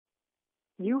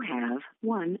You have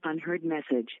one unheard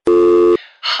message.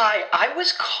 Hi, I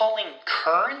was calling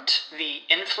Current, the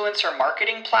influencer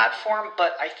marketing platform,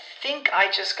 but I think I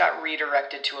just got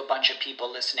redirected to a bunch of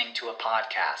people listening to a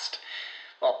podcast.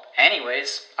 Well,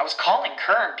 anyways, I was calling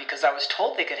Current because I was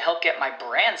told they could help get my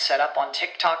brand set up on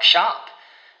TikTok Shop,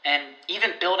 and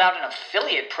even build out an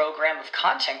affiliate program of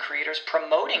content creators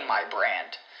promoting my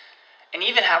brand, and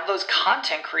even have those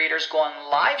content creators go on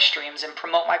live streams and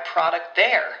promote my product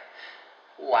there.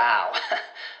 Wow,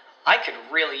 I could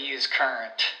really use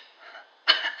Current.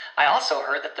 I also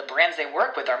heard that the brands they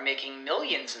work with are making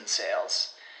millions in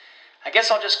sales. I guess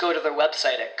I'll just go to their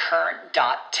website at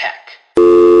current.tech.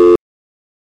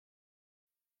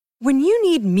 When you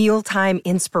need mealtime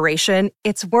inspiration,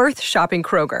 it's worth shopping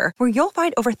Kroger, where you'll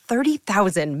find over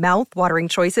 30,000 mouth-watering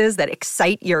choices that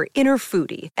excite your inner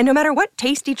foodie. And no matter what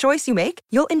tasty choice you make,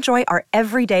 you'll enjoy our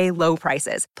everyday low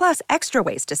prices, plus extra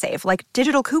ways to save, like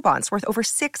digital coupons worth over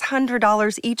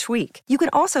 $600 each week. You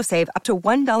can also save up to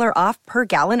 $1 off per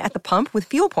gallon at the pump with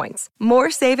fuel points.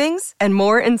 More savings and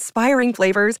more inspiring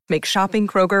flavors make shopping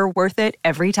Kroger worth it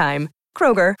every time.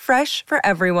 Kroger, fresh for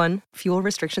everyone. Fuel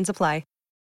restrictions apply.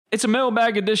 It's a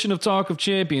mailbag edition of Talk of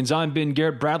Champions. I'm Ben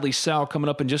Garrett. Bradley Sal coming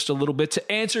up in just a little bit to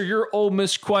answer your Ole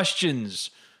Miss questions.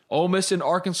 Ole Miss and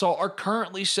Arkansas are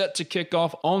currently set to kick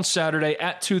off on Saturday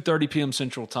at 2:30 p.m.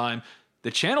 Central Time.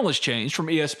 The channel has changed from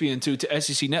ESPN2 to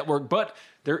SEC Network, but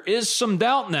there is some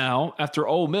doubt now after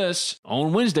Ole Miss,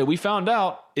 on Wednesday, we found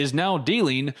out, is now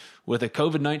dealing with a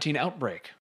COVID-19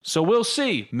 outbreak. So we'll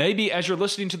see. Maybe as you're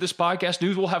listening to this podcast,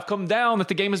 news will have come down that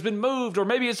the game has been moved, or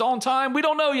maybe it's on time. We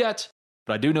don't know yet.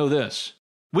 But I do know this.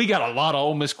 We got a lot of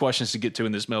Ole Miss questions to get to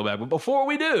in this mailbag. But before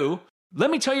we do,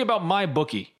 let me tell you about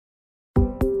MyBookie.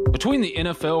 Between the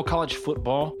NFL, college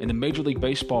football, and the Major League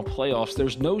Baseball playoffs,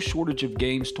 there's no shortage of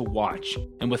games to watch.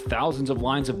 And with thousands of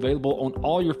lines available on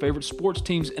all your favorite sports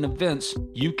teams and events,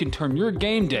 you can turn your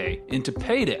game day into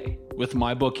payday with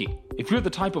MyBookie. If you're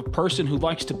the type of person who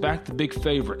likes to back the big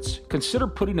favorites, consider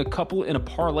putting a couple in a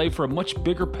parlay for a much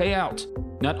bigger payout.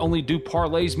 Not only do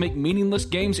parlays make meaningless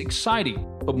games exciting,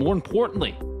 but more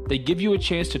importantly, they give you a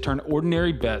chance to turn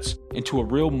ordinary bets into a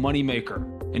real moneymaker.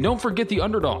 And don't forget the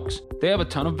underdogs. They have a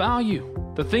ton of value.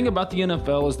 The thing about the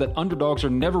NFL is that underdogs are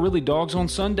never really dogs on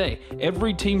Sunday.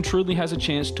 Every team truly has a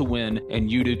chance to win,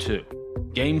 and you do too.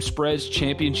 Game spreads,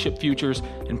 championship futures,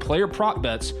 and player prop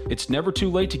bets, it's never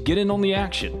too late to get in on the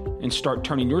action and start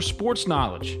turning your sports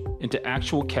knowledge into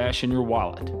actual cash in your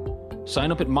wallet.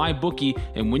 Sign up at MyBookie,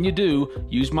 and when you do,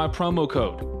 use my promo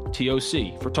code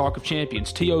TOC for Talk of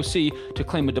Champions, TOC, to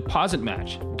claim a deposit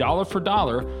match, dollar for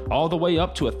dollar, all the way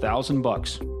up to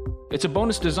 $1,000. It's a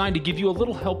bonus designed to give you a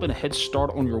little help and a head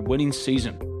start on your winning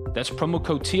season. That's promo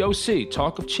code TOC,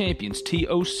 Talk of Champions,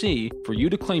 TOC, for you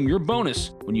to claim your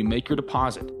bonus when you make your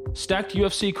deposit. Stacked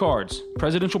UFC cards,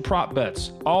 presidential prop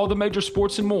bets, all the major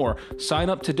sports and more. Sign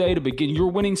up today to begin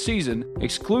your winning season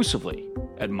exclusively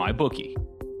at MyBookie.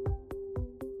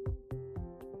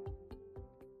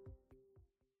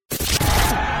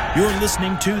 You're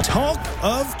listening to Talk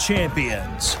of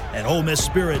Champions, an Ole Miss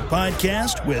Spirit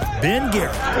podcast with Ben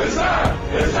Garrett. It's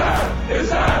time! It's time! It's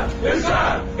time! It's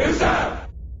time! It's time!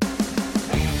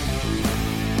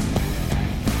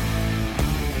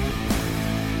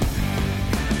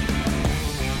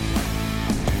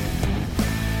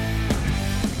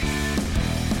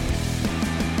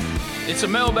 It's a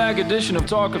mailbag edition of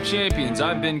Talk of Champions.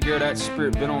 I'm Ben Garrett at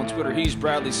Spirit Ben on Twitter. He's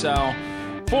Bradley Sal,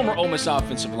 former Ole Miss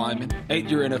offensive lineman,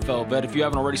 8-year NFL vet. If you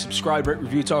haven't already subscribed, rate,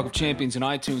 review Talk of Champions in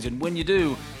iTunes. And when you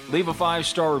do, leave a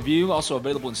 5-star review. Also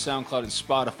available in SoundCloud and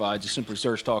Spotify. Just simply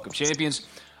search Talk of Champions.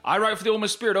 I write for the Ole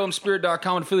Miss Spirit,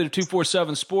 OleMissSpirit.com, and affiliate of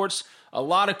 247 Sports. A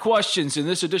lot of questions in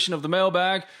this edition of the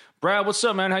mailbag. Brad, what's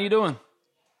up, man? How you doing?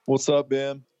 What's up,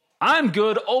 Ben? I'm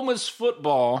good. Ole Miss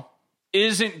football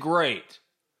isn't great.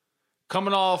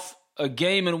 Coming off a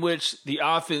game in which the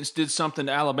offense did something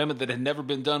to Alabama that had never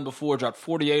been done before, dropped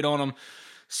 48 on them,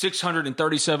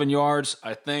 637 yards,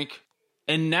 I think.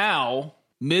 And now,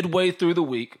 midway through the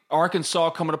week,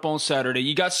 Arkansas coming up on Saturday.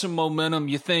 You got some momentum.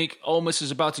 You think Ole Miss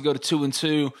is about to go to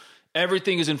 2-2.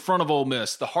 Everything is in front of Ole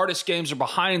Miss. The hardest games are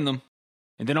behind them.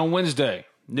 And then on Wednesday,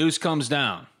 news comes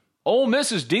down. Ole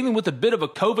Miss is dealing with a bit of a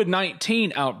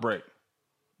COVID-19 outbreak.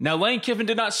 Now, Lane Kiffin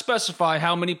did not specify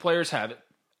how many players have it,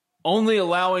 only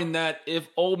allowing that if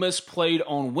Ole Miss played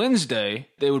on Wednesday,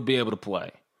 they would be able to play.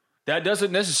 That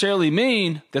doesn't necessarily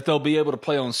mean that they'll be able to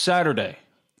play on Saturday.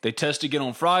 They test again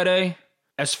on Friday.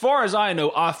 As far as I know,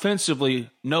 offensively,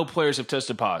 no players have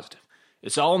tested positive.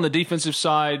 It's all on the defensive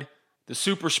side. The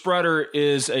super spreader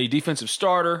is a defensive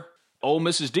starter. Ole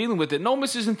Miss is dealing with it. And Ole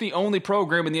Miss isn't the only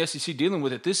program in the SEC dealing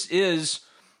with it. This is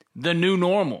the new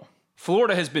normal.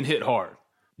 Florida has been hit hard.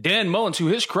 Dan Mullen, to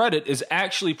his credit, is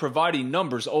actually providing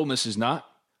numbers. Ole Miss is not.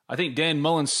 I think Dan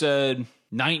Mullen said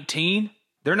 19.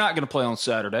 They're not going to play on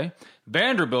Saturday.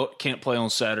 Vanderbilt can't play on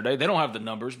Saturday. They don't have the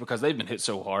numbers because they've been hit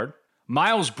so hard.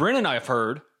 Miles Brennan, I've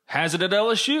heard, has it at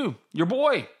LSU. Your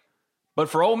boy. But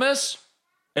for Ole Miss,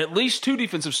 at least 2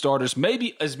 defensive starters,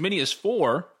 maybe as many as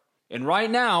 4. And right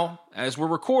now, as we're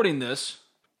recording this,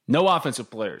 no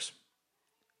offensive players.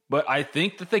 But I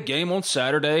think that the game on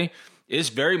Saturday is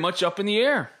very much up in the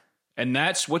air. And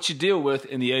that's what you deal with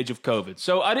in the age of COVID.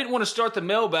 So I didn't want to start the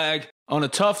mailbag on a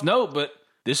tough note, but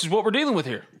this is what we're dealing with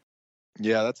here.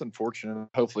 Yeah, that's unfortunate.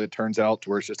 Hopefully it turns out to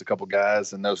where it's just a couple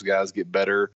guys and those guys get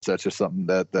better. So that's just something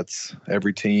that's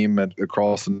every team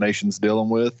across the nation's dealing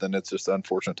with. And it's just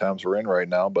unfortunate times we're in right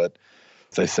now. But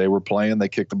if they say we're playing, they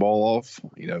kick the ball off,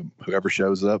 whoever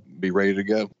shows up, be ready to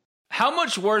go. How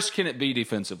much worse can it be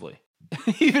defensively?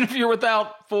 Even if you're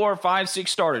without 4, 5, 6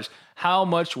 starters, how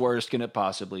much worse can it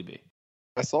possibly be?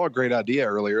 I saw a great idea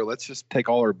earlier. Let's just take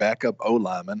all our backup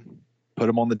O-linemen, put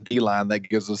them on the D-line. That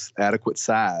gives us adequate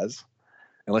size.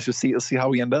 And let's see how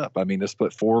we end up. I mean, just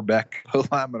put 4 back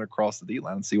O-linemen across the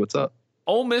D-line and see what's up.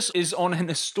 Ole Miss is on an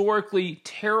historically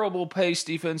terrible pace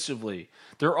defensively.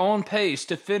 They're on pace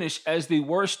to finish as the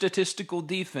worst statistical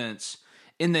defense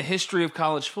in the history of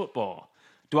college football.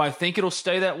 Do I think it'll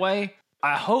stay that way?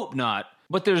 I hope not.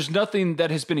 But there's nothing that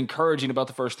has been encouraging about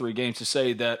the first 3 games to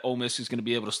say that Ole Miss is going to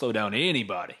be able to slow down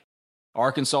anybody.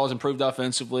 Arkansas has improved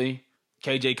offensively.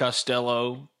 KJ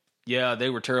Costello, yeah, they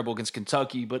were terrible against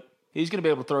Kentucky, but he's going to be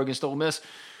able to throw against Ole Miss.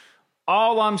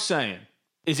 All I'm saying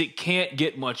is it can't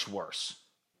get much worse.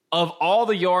 Of all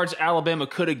the yards Alabama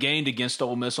could have gained against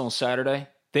Ole Miss on Saturday,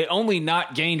 they only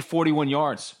not gained 41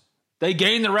 yards. They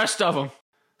gained the rest of them.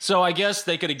 So I guess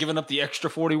they could have given up the extra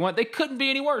 41. They couldn't be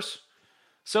any worse.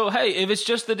 So, hey, if it's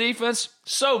just the defense,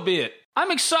 so be it. I'm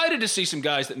excited to see some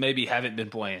guys that maybe haven't been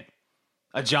playing.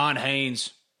 A John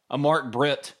Haynes, a Mark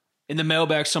Britt. In the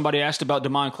mailbag, somebody asked about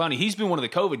Damon Clowney. He's been one of the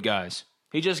COVID guys.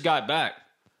 He just got back.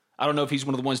 I don't know if he's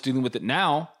one of the ones dealing with it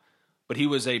now, but he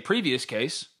was a previous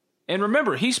case. And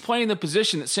remember, he's playing the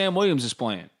position that Sam Williams is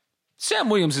playing. Sam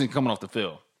Williams isn't coming off the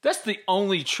field. That's the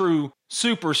only true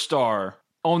superstar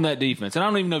on that defense. And I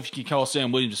don't even know if you can call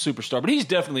Sam Williams a superstar, but he's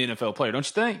definitely an NFL player, don't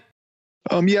you think?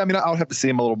 Yeah, I mean, I'll have to see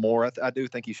him a little more. I do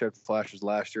think he showed flashes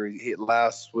last year.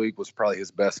 Last week was probably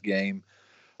his best game.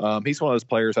 He's one of those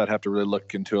players I'd have to really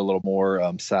look into a little more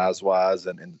size-wise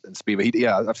and speed.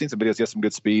 But I've seen some videos. He has some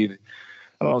good speed.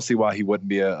 I don't see why he wouldn't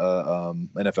be a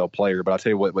NFL player. But I'll tell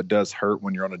you what does hurt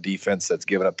when you're on a defense that's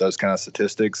giving up those kind of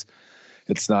statistics.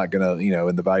 It's not going to,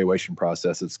 in the evaluation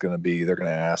process, they're going to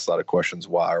ask a lot of questions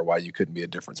why you couldn't be a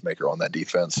difference maker on that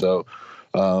defense. So,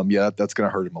 that's going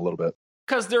to hurt him a little bit.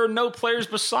 Because there are no players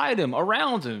beside him,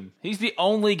 around him. He's the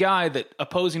only guy that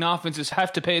opposing offenses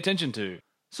have to pay attention to.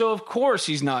 So, of course,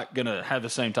 he's not going to have the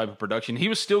same type of production. He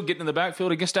was still getting in the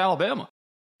backfield against Alabama.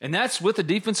 And that's with the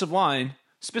defensive line,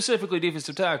 specifically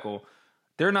defensive tackle.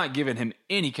 They're not giving him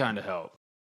any kind of help.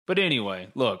 But anyway,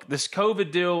 look, this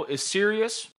COVID deal is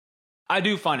serious. I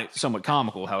do find it somewhat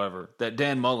comical, however, that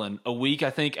Dan Mullen, a week, I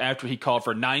think, after he called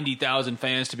for 90,000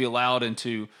 fans to be allowed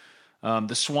into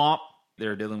the swamp,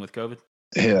 they're dealing with COVID.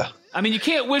 Yeah. I mean, you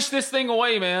can't wish this thing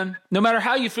away, man. No matter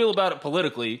how you feel about it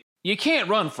politically, you can't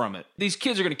run from it. These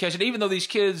kids are going to catch it. Even though these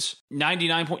kids,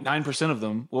 99.9% of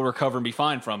them will recover and be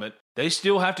fine from it, they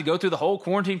still have to go through the whole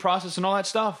quarantine process and all that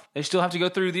stuff. They still have to go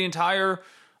through the entire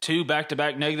 2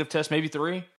 back-to-back negative tests, maybe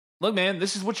 3. Look, man,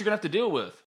 this is what you're going to have to deal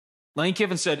with. Lane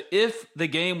Kiffin said if the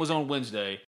game was on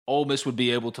Wednesday, Ole Miss would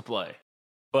be able to play.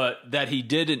 But that he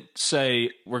didn't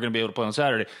say we're going to be able to play on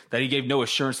Saturday, that he gave no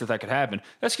assurance that could happen.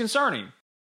 That's concerning.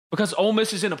 Because Ole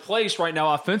Miss is in a place right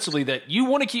now offensively that you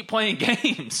want to keep playing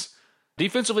games.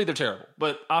 Defensively, they're terrible.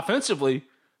 But offensively,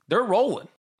 they're rolling.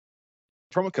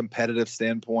 From a competitive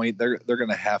standpoint, they're going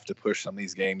to have to push some of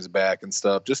these games back and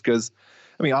stuff. Just because,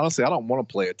 I mean, honestly, I don't want to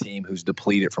play a team who's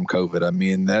depleted from COVID. I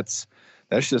mean, that's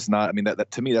just not. I mean, that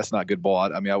to me, that's not good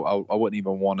ball. I mean, I wouldn't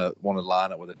even want to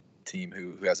line up with a team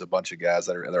who has a bunch of guys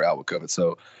that are out with COVID.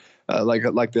 So. Like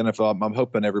the NFL, I'm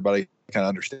hoping everybody kind of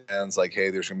understands, like, hey,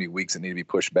 there's going to be weeks that need to be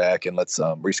pushed back, and let's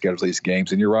reschedule these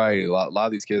games. And you're right, a lot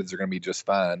of these kids are going to be just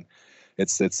fine.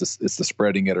 It's the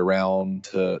spreading it around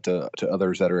to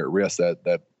others that are at risk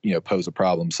that pose a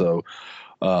problem. So,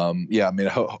 I mean,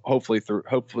 hopefully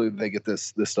they get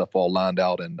this stuff all lined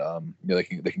out, and they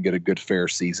can get a good fair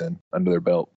season under their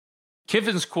belt.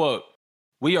 Kiffin's quote: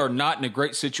 "We are not in a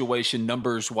great situation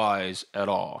numbers wise at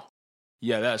all."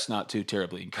 Yeah, that's not too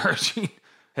terribly encouraging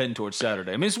heading towards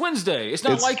Saturday. I mean, it's Wednesday. It's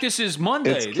not like this is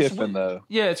Monday. It's Kiffin, though.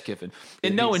 Yeah, it's Kiffin.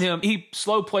 And knowing him, he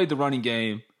slow played the running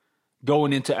game.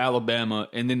 going into Alabama,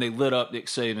 and then they lit up Nick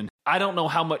Saban. I don't know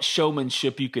how much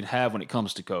showmanship you can have when it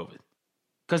comes to COVID.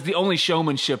 Because the only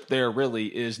showmanship there really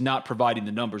is not providing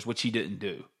the numbers, which he didn't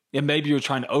do. And maybe you're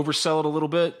trying to oversell it a little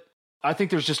bit. I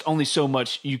think there's just only so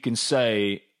much you can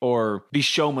say or be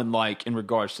showman-like in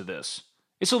regards to this.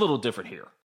 It's a little different here.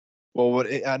 Well,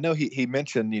 I know he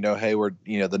mentioned, hey, we're,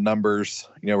 the numbers,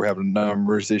 we're having a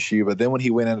numbers issue. But then when he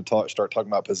went in to start talking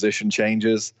about position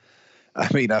changes, I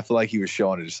mean, I feel like he was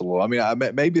showing it just a little. I mean,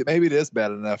 maybe it is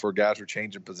bad enough where guys are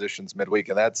changing positions midweek,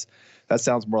 and that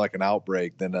sounds more like an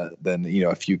outbreak than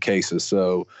a few cases.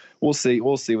 So we'll see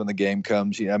when the game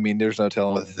comes. I mean, there's no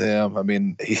telling with him. I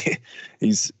mean,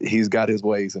 he's got his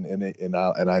ways, and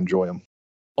I enjoy him.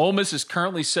 Ole Miss is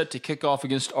currently set to kick off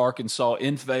against Arkansas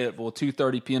in Fayetteville,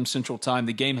 2:30 p.m. Central Time.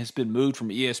 The game has been moved from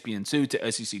ESPN2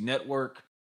 to SEC Network.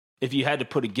 If you had to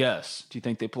put a guess, do you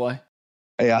think they play?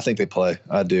 Hey, I think they play.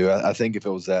 I do. I think if it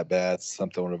was that bad,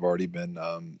 something would have already been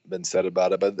said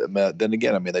about it. But then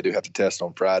again, I mean, they do have to test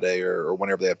on Friday or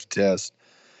whenever they have to test.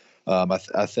 I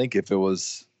think if it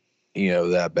was,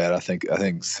 that bad, I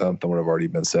think something would have already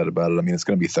been said about it. I mean, it's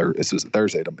going to be It's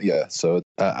Thursday. Yeah, so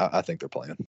I think they're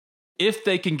playing. If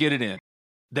they can get it in,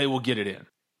 they will get it in.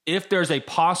 If there's a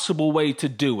possible way to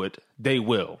do it, they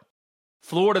will.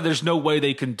 Florida, there's no way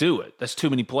they can do it. That's too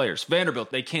many players.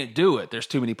 Vanderbilt, they can't do it. There's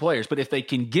too many players. But if they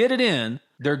can get it in,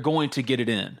 they're going to get it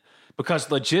in. Because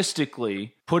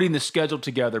logistically, putting the schedule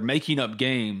together, making up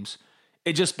games,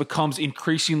 it just becomes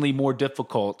increasingly more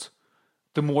difficult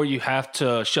the more you have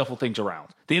to shuffle things around.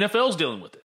 The NFL's dealing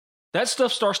with it. That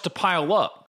stuff starts to pile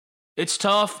up. It's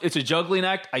tough. It's a juggling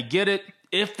act. I get it.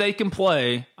 If they can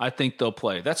play, I think they'll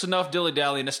play. That's enough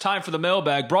dilly-dally, and it's time for the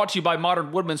mailbag, brought to you by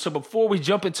Modern Woodman. So before we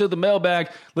jump into the mailbag,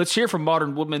 let's hear from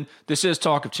Modern Woodman. This is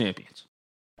Talk of Champions.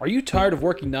 Are you tired of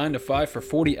working 9 to 5 for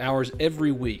 40 hours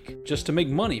every week just to make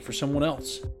money for someone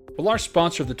else? Well, our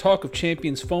sponsor of the Talk of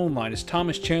Champions phone line is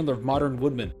Thomas Chandler of Modern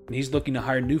Woodman, and he's looking to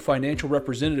hire new financial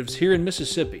representatives here in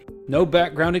Mississippi. No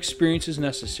background experience is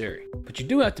necessary, but you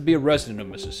do have to be a resident of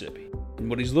Mississippi. And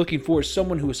what he's looking for is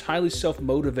someone who is highly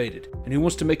self-motivated and who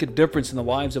wants to make a difference in the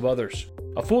lives of others.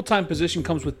 A full-time position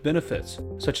comes with benefits,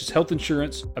 such as health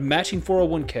insurance, a matching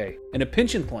 401k, and a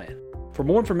pension plan. For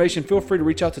more information, feel free to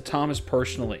reach out to Thomas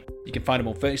personally. You can find him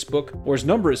on Facebook, or his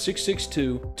number is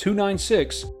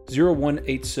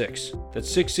 662-296-0186.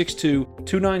 That's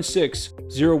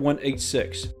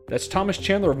 662-296-0186. That's Thomas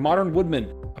Chandler of Modern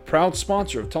Woodman, a proud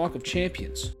sponsor of Talk of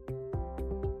Champions.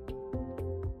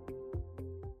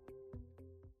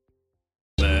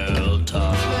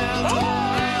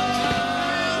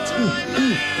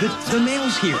 The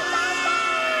mail's here.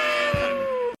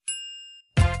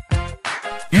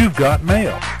 You've got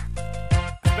mail.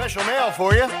 Special mail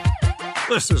for you.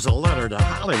 This is a letter to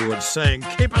Hollywood saying,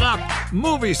 keep it up.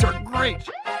 Movies are great.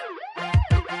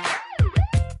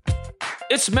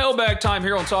 It's mailbag time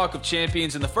here on Talk of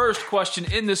Champions. And the first question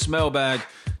in this mailbag,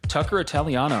 Tucker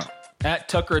Italiano. At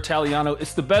Tucker Italiano,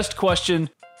 it's the best question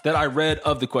that I read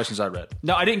of the questions I read.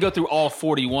 Now, I didn't go through all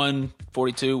 41,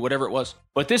 42, whatever it was.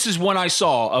 But this is one I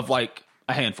saw of like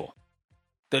a handful.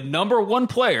 The number one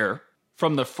player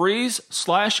from the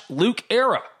Freeze/Luke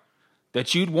era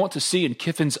that you'd want to see in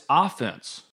Kiffin's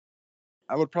offense.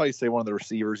 I would probably say one of the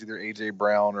receivers, either A.J.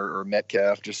 Brown or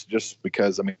Metcalf, just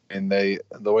because, I mean,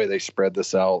 the way they spread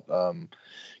this out, the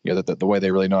way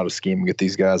they really know how to scheme and get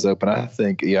these guys open. I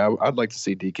think, I'd like to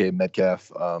see DK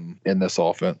Metcalf in this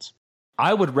offense.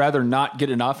 I would rather not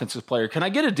get an offensive player. Can I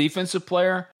get a defensive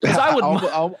player? Because I would.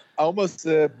 I almost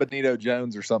said Benito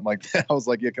Jones or something like that. I was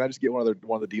like, can I just get one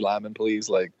of the D linemen, please?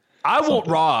 Like, I want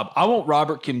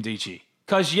Robert Kimdichie.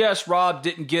 Because yes, Rob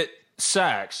didn't get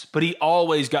sacks, but he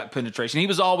always got penetration. He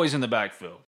was always in the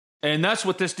backfield. And that's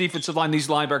what this defensive line, these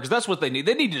linebackers, that's what they need.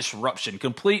 They need disruption,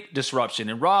 complete disruption.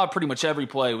 And Rob, pretty much every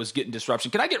play was getting disruption.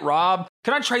 Can I get Rob?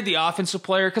 Can I trade the offensive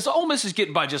player? Because Ole Miss is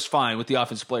getting by just fine with the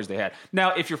offensive players they had.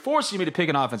 Now, if you're forcing me to pick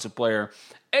an offensive player,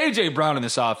 A.J. Brown in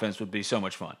this offense would be so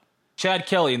much fun. Chad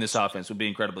Kelly in this offense would be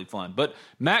incredibly fun. But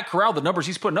Matt Corral, the numbers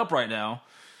he's putting up right now,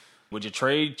 would you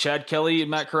trade Chad Kelly and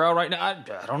Matt Corral right now? I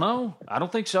don't know. I don't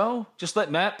think so. Just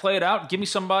let Matt play it out. Give me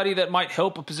somebody that might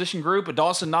help a position group, a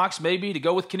Dawson Knox maybe, to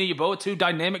go with Kenny Yeboah, 2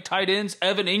 dynamic tight ends.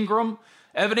 Evan Ingram.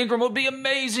 Evan Ingram would be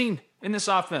amazing in this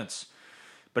offense.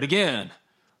 But again,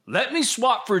 let me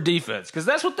swap for defense, because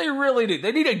that's what they really need.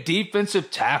 They need a defensive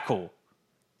tackle.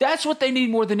 That's what they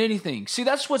need more than anything. See,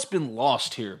 that's what's been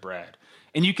lost here, Brad.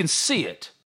 And you can see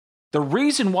it. The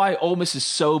reason why Ole Miss is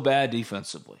so bad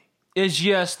defensively is,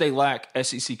 yes, they lack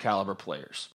SEC caliber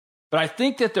players. But I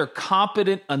think that they're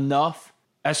competent enough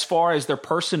as far as their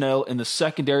personnel in the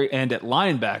secondary and at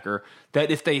linebacker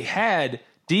that if they had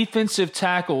defensive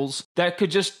tackles that could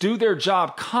just do their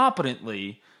job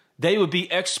competently, they would be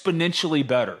exponentially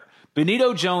better.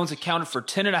 Benito Jones accounted for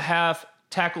 10.5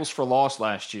 tackles for loss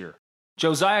last year.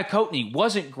 Josiah Coatney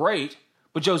wasn't great,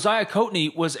 but Josiah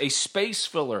Coatney was a space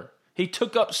filler. He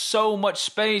took up so much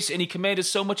space and he commanded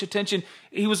so much attention.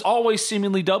 He was always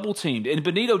seemingly double teamed, and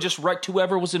Benito just wrecked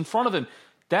whoever was in front of him.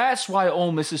 That's why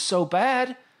Ole Miss is so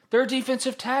bad. Their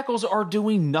defensive tackles are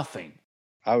doing nothing.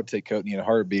 I would take Coatney in a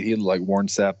heartbeat. He looked like Warren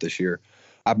Sapp this year.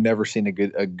 I've never seen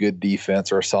a good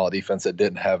defense or a solid defense that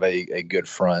didn't have a good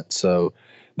front. So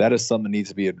that is something that needs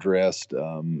to be addressed.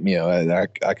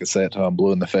 I could say it till I'm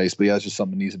blue in the face, but yeah, it's just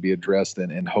something that needs to be addressed,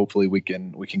 and hopefully we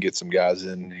can get some guys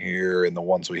in here and the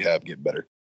ones we have get better.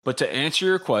 But to answer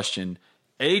your question,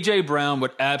 A.J. Brown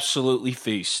would absolutely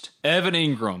feast. Evan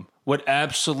Ingram would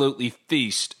absolutely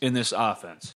feast in this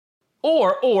offense.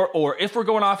 Or if we're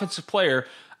going offensive player,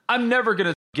 I'm never going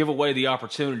to give away the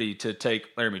opportunity to take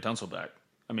Laramie Tunsil back.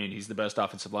 I mean, he's the best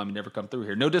offensive lineman never come through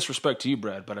here. No disrespect to you,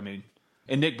 Brad, but I mean,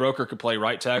 and Nick Broker could play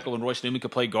right tackle and Royce Newman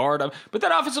could play guard. But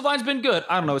that offensive line's been good.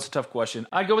 I don't know. It's a tough question.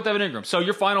 I'd go with Evan Ingram. So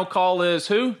your final call is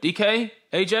who? DK?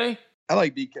 AJ? I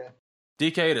like DK.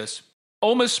 DK it is.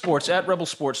 Ole Miss Sports at Rebel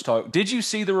Sports Talk. Did you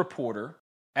see the reporter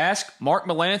ask Mark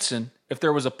Melanson if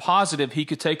there was a positive he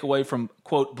could take away from,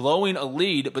 quote, blowing a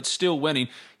lead but still winning?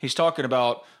 He's talking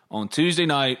about on Tuesday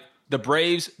night, the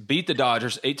Braves beat the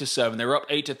Dodgers 8-7. They were up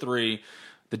 8-3.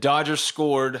 The Dodgers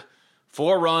scored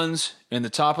 4 runs in the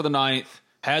top of the ninth,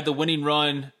 had the winning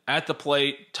run at the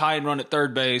plate, tying run at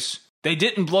third base. They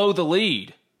didn't blow the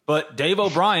lead, but Dave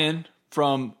O'Brien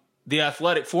from The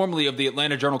Athletic, formerly of the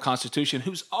Atlanta Journal-Constitution,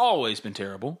 who's always been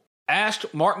terrible,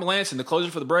 asked Mark Melanson, the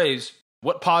closer for the Braves,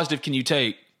 what positive can you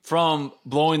take from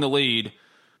blowing the lead?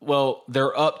 Well,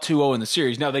 they're up 2-0 in the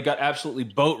series. Now, they got absolutely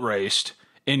boat raced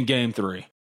in Game 3,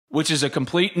 which is a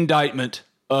complete indictment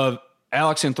of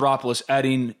Alex Anthopoulos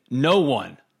adding no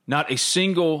one, not a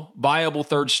single viable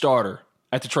third starter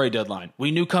at the trade deadline.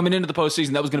 We knew coming into the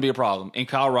postseason that was going to be a problem, and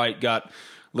Kyle Wright got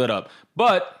lit up.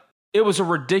 But it was a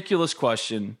ridiculous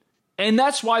question, and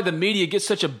that's why the media gets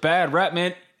such a bad rap,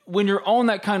 man. When you're on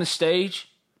that kind of stage,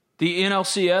 the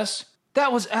NLCS,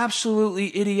 that was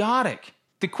absolutely idiotic.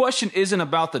 The question isn't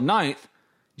about the ninth.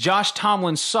 Josh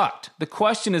Tomlin sucked. The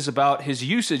question is about his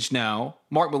usage now.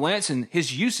 Mark Melanson,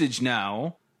 his usage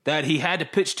now that he had to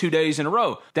pitch 2 days in a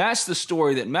row. That's the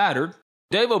story that mattered.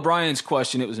 Dave O'Brien's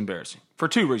question, it was embarrassing for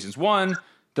 2 reasons. 1,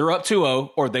 they're up 2-0,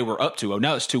 or they were up 2-0.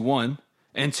 Now it's 2-1.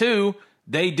 And 2,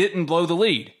 they didn't blow the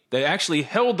lead. They actually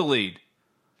held the lead.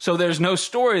 So there's no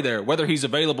story there. Whether he's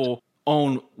available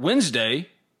on Wednesday,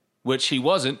 which he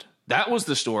wasn't, that was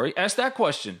the story. Ask that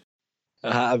question.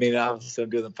 I'm doing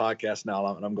the podcast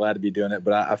now, and I'm glad to be doing it.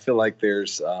 But I feel like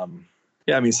there's,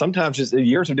 sometimes just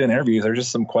years of doing interviews, there's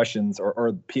just some questions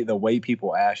or the way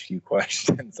people ask you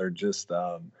questions are just,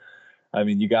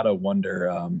 you got to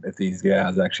wonder if these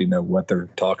guys actually know what they're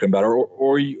talking about,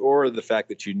 or the fact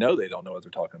that they don't know what they're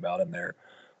talking about, and they're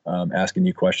asking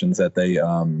you questions that they,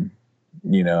 I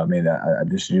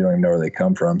just you don't even know where they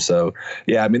come from. So,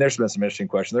 yeah, there's been some interesting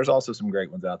questions. There's also some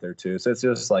great ones out there, too. So it's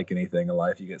just like anything in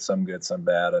life. You get some good, some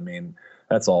bad.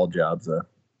 That's all jobs, though.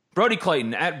 Brody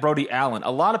Clayton at Brody Allen.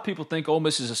 A lot of people think Ole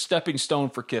Miss is a stepping stone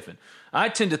for Kiffin. I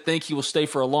tend to think he will stay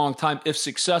for a long time if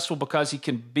successful because he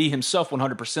can be himself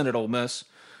 100% at Ole Miss.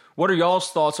 What are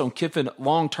y'all's thoughts on Kiffin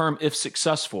long-term if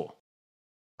successful?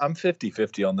 I'm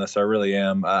 50-50 on this. I really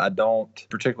am. I don't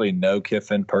particularly know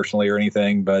Kiffin personally or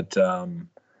anything, but just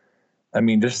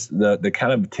the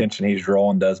kind of attention he's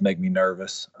drawing does make me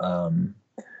nervous.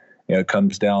 It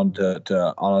comes down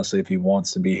to honestly, if he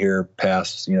wants to be here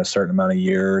past a certain amount of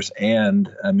years, and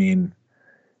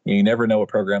you never know what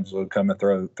programs will come and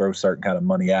throw certain kind of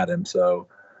money at him. So,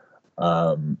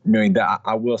 I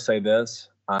will say this: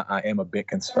 I am a bit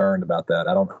concerned about that.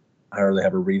 I don't really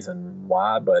have a reason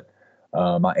why, but.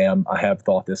 I have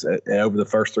thought this over the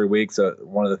first 3 weeks.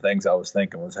 One of the things I was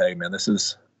thinking was, hey man, this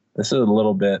is a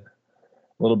little bit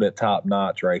top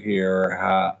notch right here.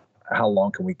 How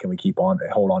long can we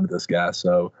hold on to this guy?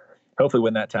 So hopefully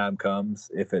when that time comes,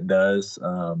 if it does,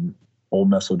 Ole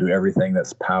Miss will do everything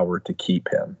that's power to keep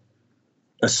him,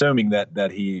 assuming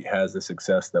that he has the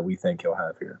success that we think he'll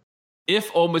have here.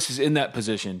 If Ole Miss is in that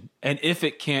position, and if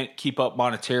it can't keep up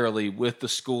monetarily with the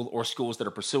school or schools that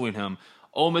are pursuing him,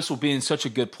 Ole Miss will be in such a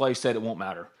good place that it won't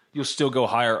matter. You'll still go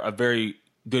hire a very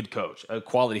good coach, a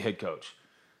quality head coach.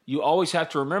 You always have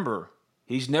to remember,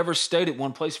 he's never stayed at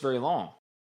one place very long.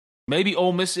 Maybe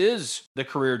Ole Miss is the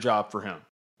career job for him.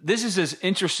 This is as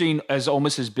interesting as Ole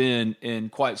Miss has been in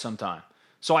quite some time.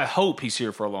 So I hope he's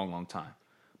here for a long, long time.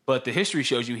 But the history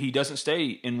shows you he doesn't stay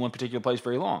in one particular place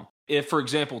very long. If, for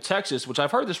example, Texas, which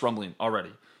I've heard this rumbling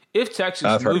already, if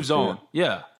Texas moves on,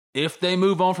 if they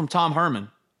move on from Tom Herman,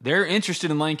 they're interested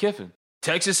in Lane Kiffin.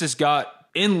 Texas has got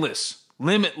endless,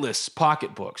 limitless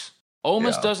pocketbooks. Ole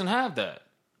Miss doesn't have that.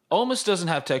 Ole Miss doesn't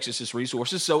have Texas's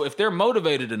resources, so if they're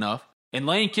motivated enough and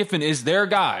Lane Kiffin is their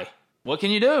guy, what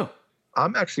can you do?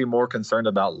 I'm actually more concerned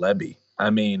about Lebby. I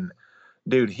mean,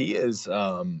 dude, he is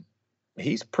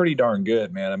he's pretty darn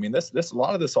good, man. I mean, this a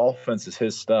lot of this offense is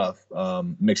his stuff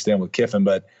mixed in with Kiffin,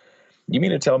 but you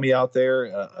mean to tell me out there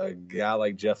a guy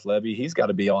like Jeff Lebby, he's got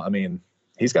to be on. I mean,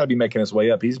 he's got to be making his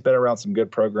way up. He's been around some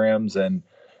good programs, and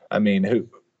I mean,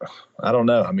 I don't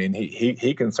know. I mean,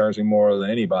 he concerns me more than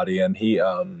anybody, and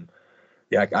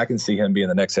I can see him being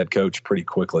the next head coach pretty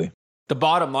quickly. The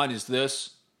bottom line is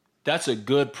this: that's a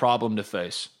good problem to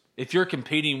face. If you're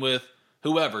competing with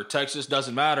whoever, Texas,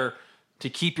 doesn't matter, to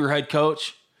keep your head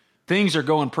coach, things are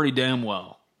going pretty damn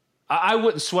well. I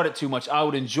wouldn't sweat it too much. I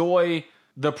would enjoy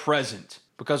the present,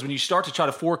 because when you start to try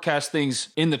to forecast things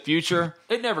in the future,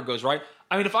 it never goes right.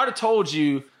 I mean, if I'd have told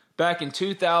you back in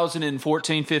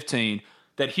 2014-15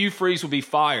 that Hugh Freeze would be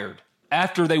fired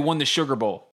after they won the Sugar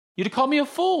Bowl, you'd have called me a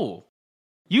fool.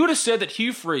 You would have said that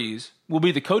Hugh Freeze will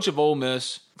be the coach of Ole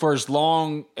Miss for as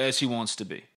long as he wants to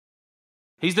be.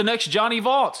 He's the next Johnny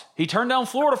Vaught. He turned down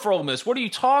Florida for Ole Miss. What are you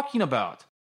talking about?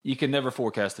 You can never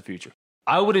forecast the future.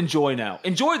 I would enjoy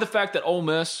the fact that Ole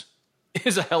Miss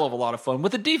is a hell of a lot of fun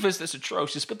with a defense that's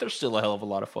atrocious, but they're still a hell of a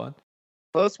lot of fun.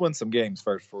 Well, let's win some games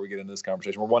first before we get into this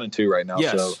conversation. We're 1-2 right now,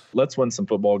 yes. So let's win some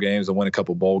football games and win a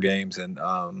couple bowl games, and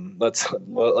let's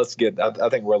get. I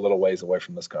think we're a little ways away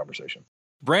from this conversation.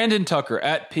 Brandon Tucker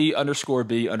at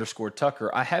P_B_Tucker.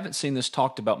 I haven't seen this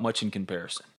talked about much in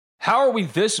comparison. How are we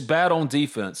this bad on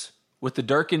defense with the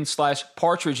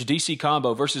Durkin/Partridge DC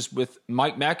combo versus with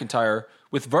Mike McIntyre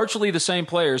with virtually the same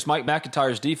players? Mike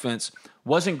McIntyre's defense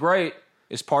wasn't great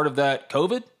as part of that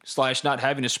COVID/not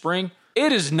having a spring.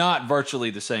 It is not virtually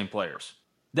the same players.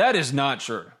 That is not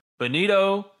true.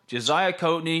 Benito, Josiah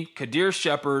Coatney, Kadir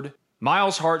Shepard,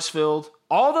 Miles Hartsfield,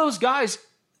 all those guys,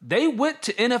 they went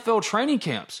to NFL training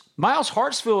camps. Miles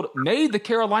Hartsfield made the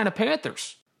Carolina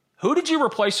Panthers. Who did you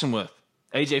replace him with?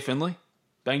 A.J. Finley?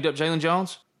 Banged up Jalen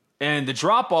Jones? And the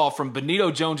drop-off from Benito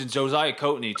Jones and Josiah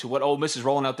Coatney to what Ole Miss is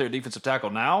rolling out there at defensive tackle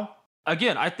now,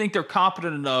 again, I think they're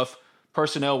competent enough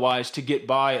personnel-wise to get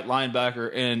by at linebacker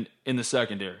and in the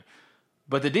secondary.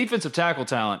 But the defensive tackle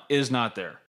talent is not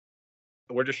there.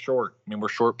 We're just short. I mean, we're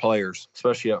short players,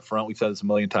 especially up front. We've said this a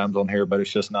million times on here, but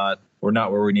it's just not – we're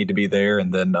not where we need to be there.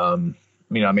 And then,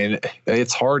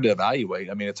 it's hard to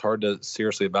evaluate. I mean, it's hard to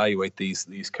seriously evaluate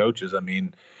these coaches. I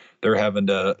mean, they're having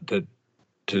to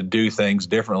do things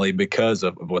differently because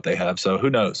of what they have. So who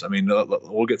knows? I mean,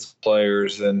 we'll get some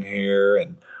players in here,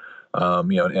 and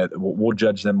we'll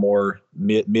judge them more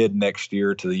mid next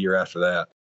year to the year after that.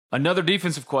 Another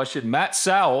defensive question. Matt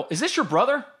Sowell. Is this your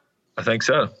brother? I think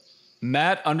so.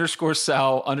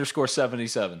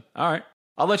 Matt_Sowell_77. All right.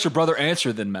 I'll let your brother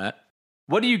answer then, Matt.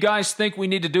 What do you guys think we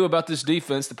need to do about this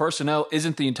defense? The personnel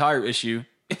isn't the entire issue.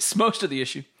 It's most of the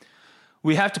issue.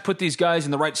 We have to put these guys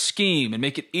in the right scheme and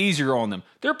make it easier on them.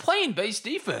 They're playing base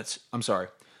defense.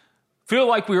 Feel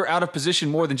like we were out of position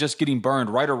more than just getting burned,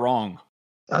 right or wrong.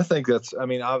 I think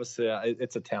obviously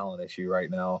it's a talent issue right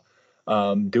now.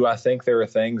 Do I think there are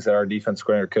things that our defense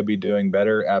coordinator could be doing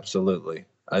better? Absolutely.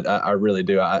 I really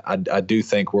do. I do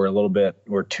think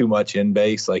we're too much in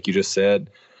base, like you just said.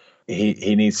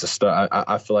 He needs to start.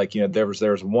 I feel like, there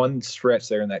was one stretch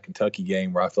there in that Kentucky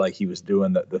game where I feel like he was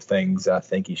doing the things I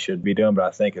think he should be doing, but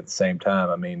I think at the same time,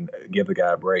 I mean, give the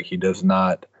guy a break. He does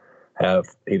not have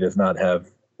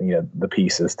the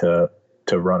pieces to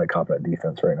run a competent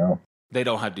defense right now. They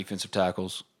don't have defensive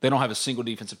tackles. They don't have a single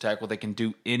defensive tackle that can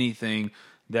do anything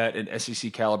that an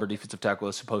SEC caliber defensive tackle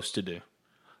is supposed to do.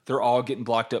 They're all getting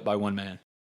blocked up by one man.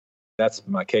 That's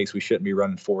my case. We shouldn't be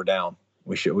running 4 down.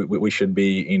 We should be, we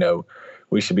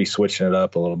should be switching it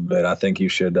up a little bit. I think you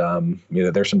should,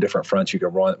 there's some different fronts you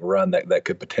could run that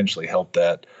could potentially help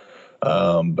that.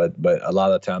 But a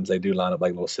lot of the times they do line up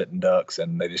like little sitting ducks,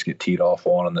 and they just get teed off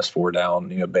on this 4 down,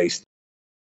 base.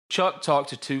 Chuck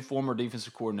talked to 2 former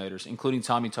defensive coordinators, including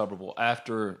Tommy Tuberville,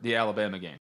 after the Alabama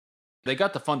game. They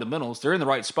got the fundamentals. They're in the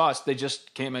right spots. They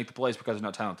just can't make the plays because they're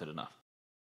not talented enough.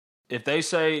 If they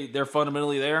say they're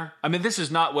fundamentally there, this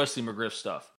is not Wesley McGriff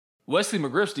stuff. Wesley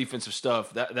McGriff's defensive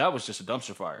stuff, that was just a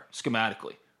dumpster fire,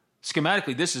 schematically.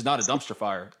 Schematically, this is not a dumpster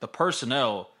fire. The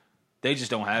personnel, they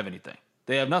just don't have anything.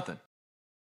 They have nothing.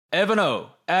 Evan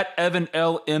O. at Evan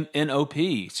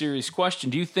LMNOP. Serious question.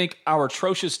 Do you think our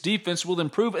atrocious defense will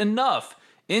improve enough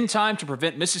in time to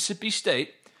prevent Mississippi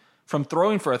State from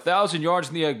throwing for 1,000 yards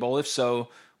in the Egg Bowl? If so,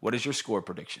 What is your score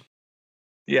prediction?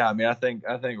 Yeah, I mean, I think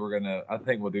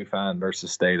we'll do fine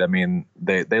versus State. I mean,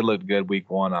 they looked good week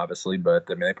one, obviously, but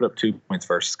I mean, they put up 2 points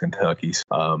versus Kentucky.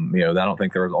 I don't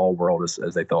think they were all world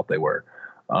as they thought they were.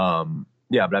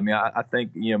 Yeah, but I mean, I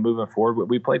think moving forward,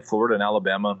 we played Florida and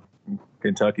Alabama,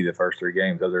 Kentucky the first 3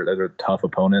 games. Those are tough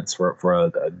opponents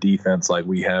for a defense like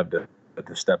we have to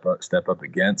step up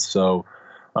against. So.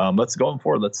 Let's go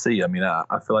forward. Let's see. I mean,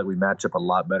 I feel like we match up a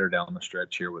lot better down the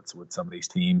stretch here with some of these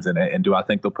teams. And do I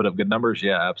think they'll put up good numbers?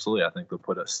 Yeah, absolutely. I think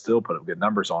they'll still put up good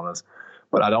numbers on us.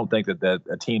 But I don't think that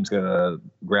a team's going to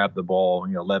grab the ball,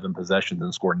 11 possessions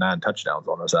and score 9 touchdowns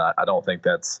on us. I don't think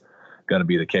that's going to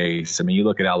be the case. I mean, you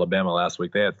look at Alabama last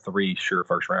week; they had 3 sure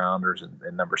first rounders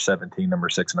and number 17, number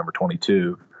 6, and number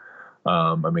 22.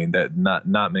 I mean, that not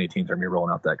many teams are going to be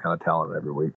rolling out that kind of talent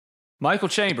every week. Michael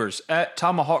Chambers at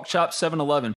Tomahawk Chop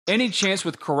 711. Any chance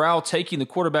with Corral taking the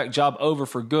quarterback job over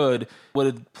for good?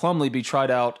 Would Plumlee be tried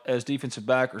out as defensive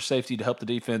back or safety to help the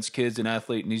defense? Kids and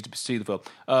athlete needs to see the field.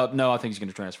 No, I think he's going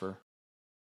to transfer.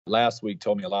 Last week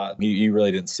told me a lot. You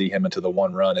really didn't see him until the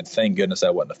one run, and thank goodness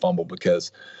that wasn't a fumble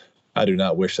because I do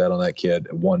not wish that on that kid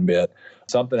one bit.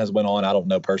 Something has went on. I don't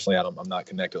know personally. I'm not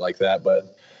connected like that,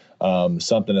 but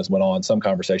something has went on. Some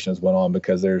conversation has went on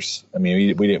because we're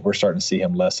starting to see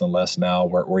him less and less now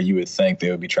where you would think they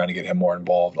would be trying to get him more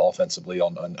involved offensively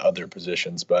on other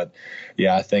positions. But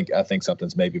yeah, I think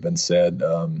something's maybe been said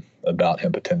about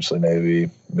him potentially maybe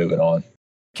moving on.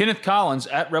 Kenneth Collins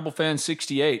at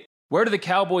RebelFan68. Where do the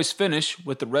Cowboys finish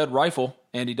with the red rifle?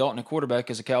 Andy Dalton, a quarterback.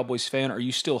 As a Cowboys fan, are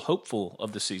you still hopeful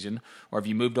of the season, or have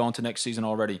you moved on to next season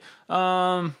already?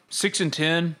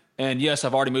 6-10, and yes,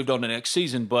 I've already moved on to next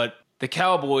season. But the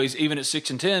Cowboys, even at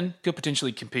 6-10, could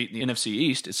potentially compete in the NFC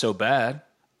East. It's so bad.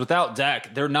 Without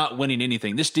Dak, they're not winning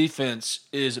anything. This defense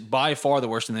is by far the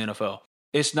worst in the NFL.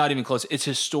 It's not even close. It's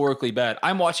historically bad.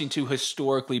 I'm watching 2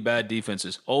 historically bad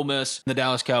defenses, Ole Miss and the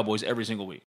Dallas Cowboys, every single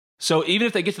week. So even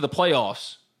if they get to the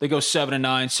playoffs, they go 7-9,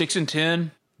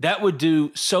 6-10. That would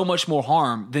do so much more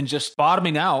harm than just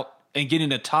bottoming out and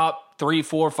getting a top 3,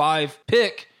 4, 5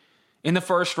 pick in the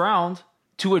first round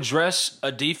to address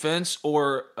a defense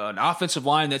or an offensive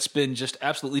line that's been just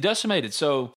absolutely decimated.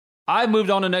 So I moved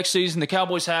on to next season. The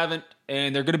Cowboys haven't,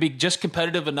 and they're going to be just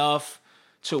competitive enough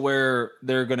to where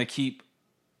they're going to keep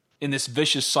in this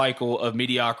vicious cycle of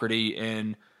mediocrity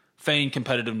and feigned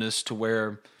competitiveness to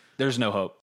where there's no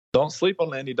hope. Don't sleep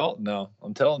on Andy Dalton now.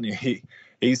 I'm telling you,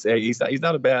 he's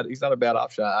not a bad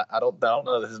option. I don't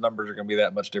know that his numbers are going to be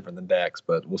that much different than Dak's,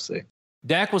 but we'll see.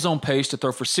 Dak was on pace to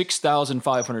throw for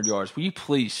 6,500 yards. Will you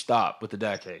please stop with the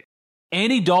Dak hate?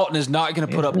 Andy Dalton is not going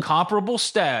to put up comparable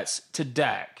stats to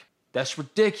Dak. That's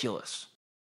ridiculous.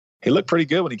 He looked pretty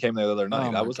good when he came there the other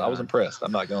night. Oh I was impressed.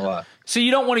 I'm not going to lie. See,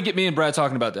 you don't want to get me and Brad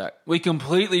talking about Dak. We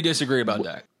completely disagree about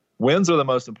Dak. Wins are the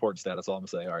most important stat. That's all I'm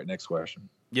saying. All right, next question.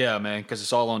 Yeah, man, because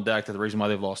it's all on Dak. That's the reason why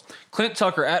they've lost. Clint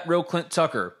Tucker, at Real Clint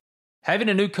Tucker. Having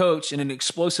a new coach and an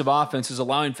explosive offense is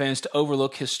allowing fans to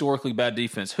overlook historically bad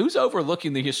defense. Who's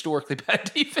overlooking the historically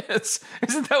bad defense?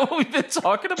 Isn't that what we've been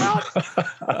talking about?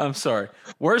 I'm sorry.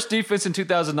 Worst defense in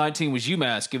 2019 was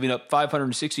UMass, giving up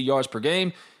 560 yards per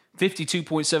game,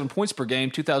 52.7 points per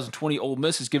game. 2020 Ole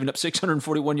Miss is giving up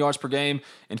 641 yards per game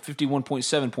and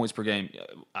 51.7 points per game.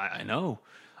 I know.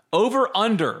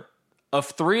 Over-under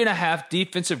of 3.5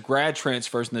 defensive grad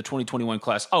transfers in the 2021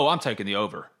 class. Oh, I'm taking the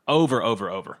over.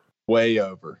 Over. Way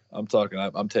over. I'm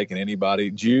taking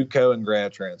anybody. JUCO and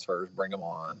grad transfers, bring them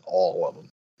on, all of them.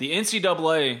 The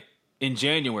NCAA in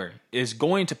January is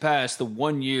going to pass the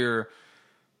 1-year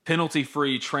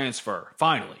penalty-free transfer,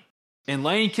 finally. And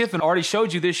Lane Kiffin already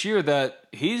showed you this year that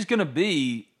he's going to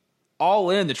be all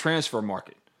in the transfer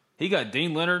market. He got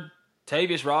Dean Leonard,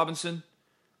 Tavius Robinson,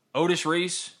 Otis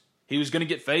Reese. He was going to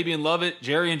get Fabian Lovett,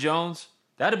 Jerry and Jones.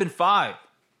 That'd have been 5.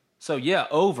 So, yeah,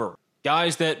 over.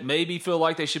 Guys that maybe feel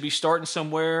like they should be starting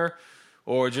somewhere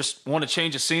or just want to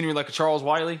change the scenery like a Charles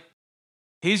Wiley.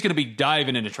 He's going to be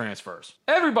diving into transfers.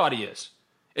 Everybody is.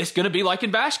 It's going to be like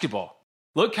in basketball.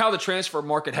 Look how the transfer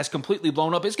market has completely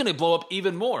blown up. It's going to blow up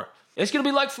even more. It's going to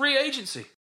be like free agency.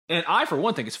 And I, for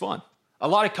one, think it's fun. A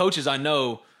lot of coaches I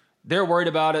know, they're worried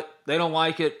about it. They don't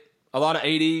like it. A lot of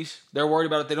ADs, they're worried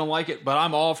about it. They don't like it. But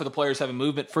I'm all for the players having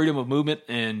movement, freedom of movement,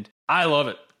 and I love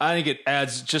it. I think it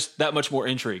adds just that much more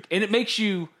intrigue. And it makes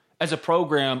you as a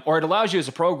program, or it allows you as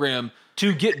a program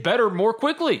to get better more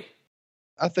quickly.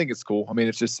 I think it's cool. I mean,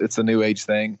 it's a new age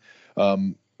thing.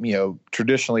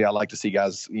 Traditionally I like to see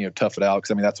guys, tough it out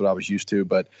because, that's what I was used to.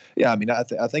 But, yeah,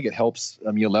 I think it helps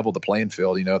level the playing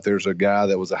field. If there's a guy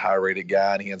that was a high-rated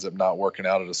guy and he ends up not working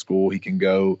out at a school, he can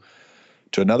go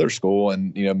to another school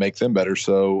and, make them better.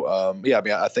 So,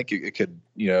 I think it could,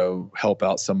 help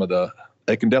out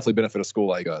it can definitely benefit a school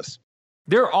like us.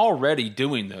 They're already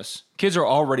doing this. Kids are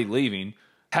already leaving,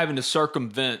 having to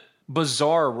circumvent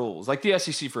bizarre rules. Like the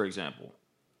SEC, for example.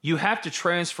 You have to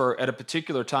transfer at a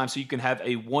particular time so you can have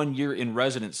a 1 year in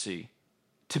residency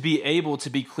to be able to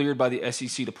be cleared by the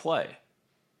SEC to play.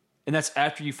 And that's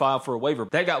after you file for a waiver.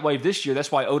 That got waived this year.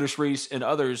 That's why Otis Reese and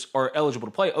others are eligible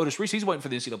to play. Otis Reese, he's waiting for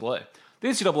the NCAA. The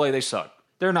NCAA, they suck.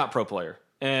 They're not pro player.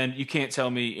 And you can't tell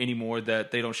me anymore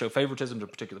that they don't show favoritism to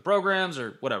particular programs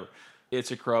or whatever. It's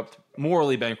a corrupt,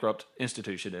 morally bankrupt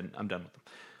institution, and I'm done with them.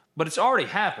 But it's already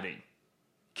happening.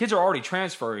 Kids are already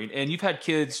transferring, and you've had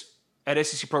kids at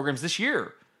SEC programs this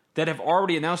year that have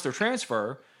already announced their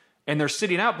transfer, and they're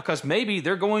sitting out because maybe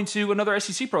they're going to another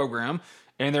SEC program,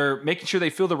 and they're making sure they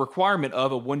fill the requirement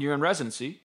of a 1 year in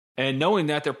residency, and knowing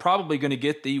that they're probably going to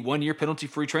get the 1 year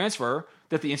penalty-free transfer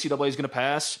that the NCAA is going to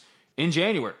pass in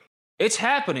January. It's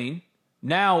happening.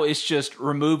 Now it's just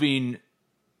removing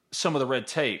some of the red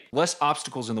tape, less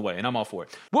obstacles in the way, and I'm all for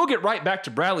it. We'll get right back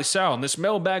to Bradley Sowell in this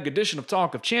mailbag edition of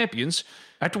Talk of Champions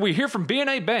after we hear from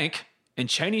B&A Bank and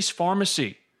Cheney's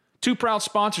Pharmacy, two proud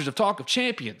sponsors of Talk of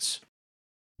Champions.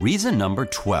 Reason number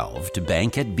 12 to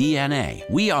bank at BNA.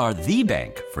 We are the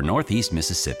bank for Northeast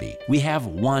Mississippi. We have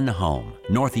one home,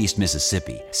 Northeast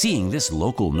Mississippi. Seeing this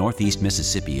local Northeast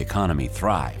Mississippi economy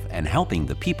thrive and helping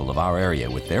the people of our area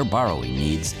with their borrowing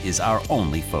needs is our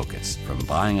only focus. From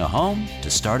buying a home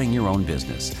to starting your own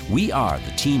business, we are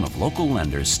the team of local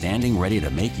lenders standing ready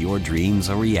to make your dreams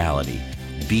a reality.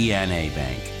 BNA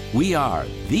Bank. We are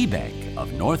the bank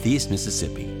of Northeast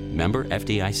Mississippi. Member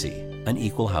FDIC, an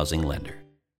equal housing lender.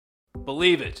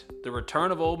 Believe it, the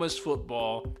return of Ole Miss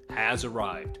football has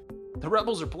arrived. The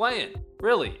Rebels are playing.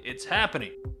 Really, it's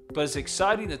happening. But as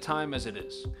exciting a time as it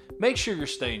is, make sure you're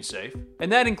staying safe,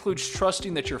 and that includes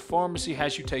trusting that your pharmacy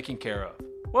has you taken care of.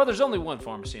 Well, there's only one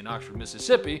pharmacy in Oxford,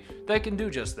 Mississippi that can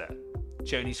do just that.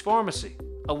 Cheney's Pharmacy,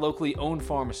 a locally owned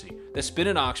pharmacy that's been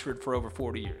in Oxford for over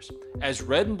 40 years, as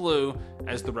red and blue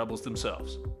as the Rebels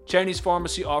themselves. Cheney's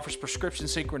Pharmacy offers prescription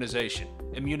synchronization,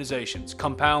 immunizations,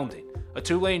 compounding, a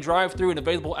 2-lane drive-through, and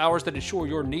available hours that ensure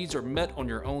your needs are met on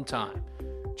your own time.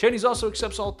 Cheney's also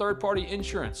accepts all third-party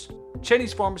insurance.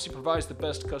 Cheney's Pharmacy provides the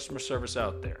best customer service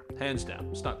out there. Hands down,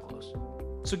 it's not close.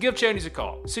 So give Cheney's a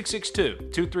call,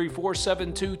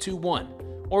 662-234-7221,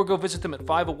 or go visit them at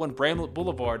 501 Bramlett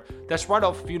Boulevard. That's right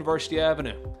off of University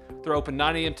Avenue. They're open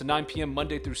 9 a.m. to 9 p.m.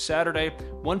 Monday through Saturday,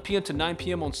 1 p.m. to 9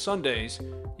 p.m. on Sundays.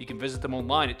 You can visit them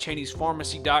online at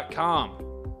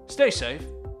Cheney'sPharmacy.com. Stay safe,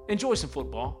 enjoy some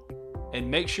football, and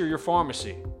make sure your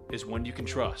pharmacy is one you can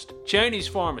trust. Cheney's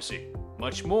Pharmacy,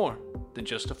 much more than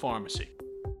just a pharmacy.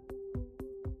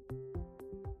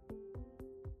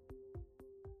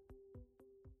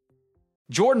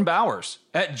 Jordan Bowers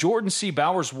at Jordan C.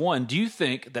 Bowers 1. Do you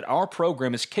think that our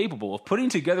program is capable of putting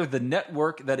together the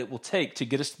network that it will take to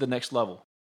get us to the next level?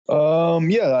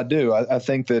 Yeah, I do. I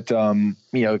think that,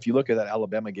 if you look at that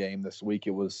Alabama game this week,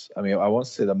 it was, I want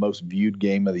to say the most viewed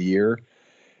game of the year.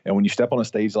 And when you step on a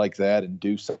stage like that and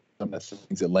do some of the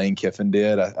things that Lane Kiffin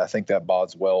did, I think that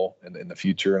bodes well in the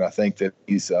future. And I think that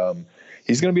he's going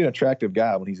to be an attractive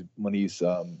guy when he's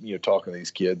talking to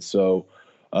these kids. So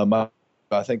I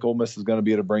think Ole Miss is going to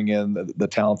be able to bring in the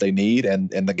talent they need and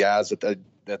the guys that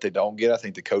they don't get. I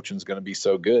think the coaching is going to be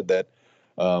so good that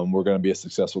we're going to be a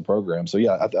successful program. So,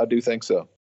 yeah, I do think so.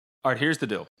 All right, here's the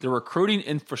deal. The recruiting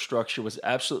infrastructure was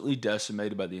absolutely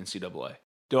decimated by the NCAA.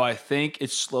 Do I think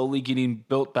it's slowly getting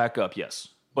built back up? Yes.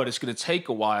 But it's going to take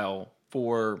a while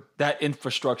for that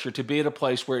infrastructure to be at a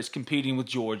place where it's competing with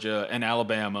Georgia and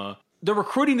Alabama. The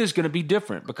recruiting is going to be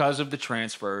different because of the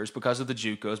transfers, because of the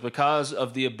JUCOs, because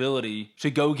of the ability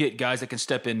to go get guys that can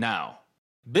step in now.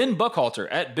 Ben Buckhalter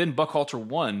at Ben Buckhalter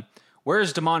 1. Where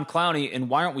is Damon Clowney and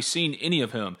why aren't we seeing any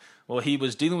of him? Well, he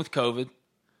was dealing with COVID.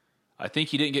 I think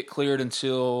he didn't get cleared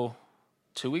until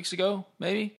 2 weeks ago,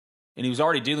 maybe. And he was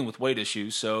already dealing with weight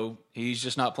issues, so he's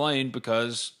just not playing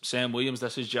because Sam Williams,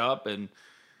 that's his job, and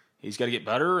he's got to get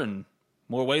better and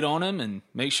more weight on him and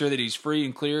make sure that he's free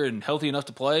and clear and healthy enough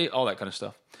to play, all that kind of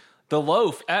stuff. The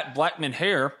Loaf at Blackman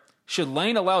Hair. Should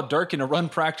Lane allow Durkin to run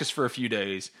practice for a few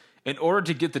days in order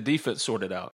to get the defense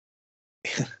sorted out?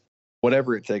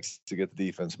 Whatever it takes to get the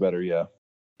defense better, yeah.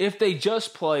 If they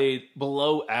just played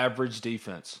below average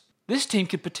defense, this team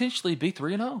could potentially be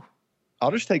 3-0. I'll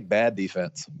just take bad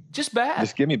defense. Just bad.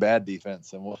 Just give me bad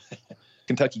defense, and we'll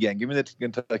Kentucky game. Give me the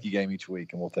Kentucky game each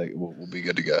week, and we'll be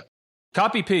good to go.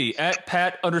 Copy P at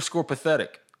Pat_pathetic.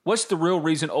 What's the real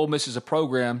reason Ole Miss is a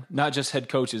program, not just head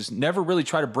coaches, never really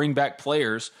try to bring back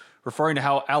players referring to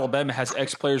how Alabama has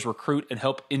ex-players recruit and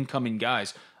help incoming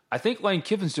guys. I think Lane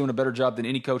Kiffin's doing a better job than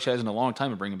any coach has in a long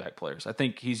time of bringing back players. I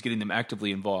think he's getting them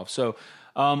actively involved. So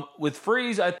with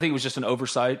Freeze, I think it was just an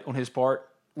oversight on his part.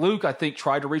 Luke, I think,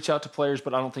 tried to reach out to players,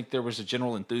 but I don't think there was a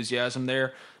general enthusiasm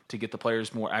there to get the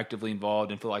players more actively involved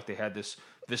and feel like they had this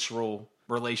visceral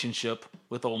relationship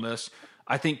with Ole Miss.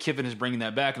 I think Kiffin is bringing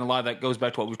that back, and a lot of that goes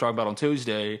back to what we were talking about on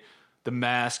Tuesday, the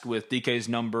mask with DK's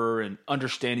number and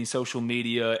understanding social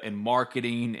media and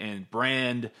marketing and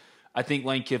brand. I think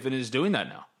Lane Kiffin is doing that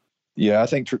now. Yeah, I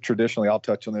think traditionally, I'll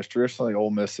touch on this. Traditionally,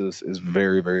 Ole Miss is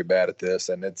very, very bad at this.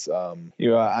 And it's,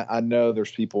 I know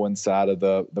there's people inside of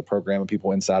the program and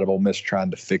people inside of Ole Miss trying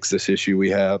to fix this issue we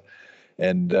have.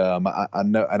 And I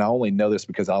know, and I only know this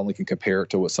because I only can compare it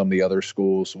to what some of the other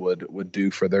schools would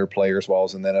do for their players while I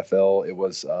was in the NFL. It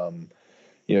was,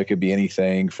 it could be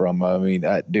anything from, when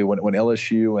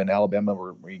LSU and Alabama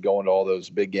were going to all those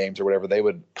big games or whatever, they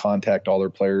would contact all their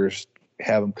players,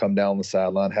 have them come down the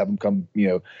sideline, have them come,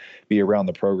 be around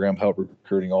the program, help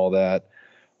recruiting, all that.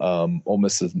 Ole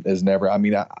Miss is never. I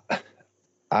mean,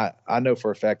 I know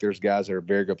for a fact there's guys that are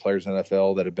very good players in the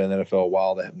NFL that have been in the NFL a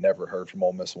while that have never heard from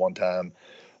Ole Miss one time.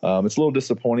 It's a little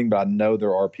disappointing, but I know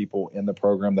there are people in the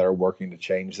program that are working to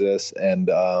change this,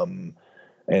 and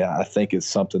I think it's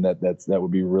something that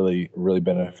would be really, really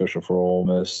beneficial for Ole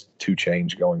Miss to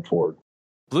change going forward.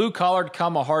 Blue-collared,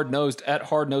 hard-nosed, at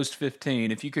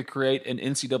hard-nosed15. If you could create an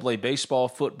NCAA baseball,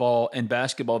 football, and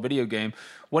basketball video game,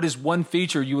 what is one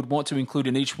feature you would want to include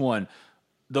in each one?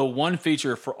 The one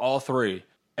feature for all three.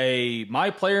 A My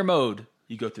Player mode.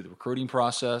 You go through the recruiting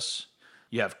process.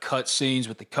 You have cut scenes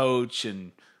with the coach,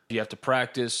 and you have to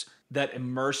practice. That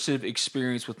immersive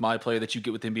experience with My Player that you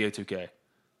get with NBA 2K.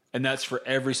 And that's for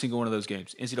every single one of those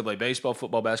games. NCAA baseball,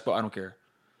 football, basketball, I don't care.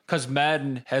 Because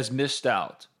Madden has missed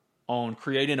out on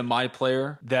creating a My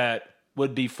Player that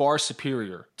would be far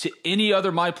superior to any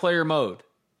other My Player mode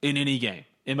in any game.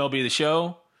 MLB The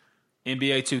Show,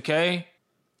 NBA 2K,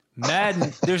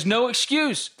 Madden. There's no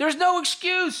excuse. There's no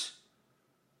excuse.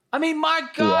 I mean, my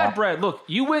God, yeah. Brad, look,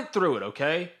 you went through it,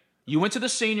 okay? You went to the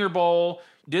Senior Bowl,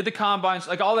 did the combines,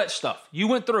 like all that stuff. You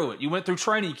went through it. You went through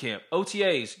training camp,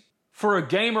 OTAs. For a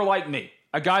gamer like me,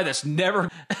 a guy that's never,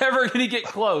 ever going to get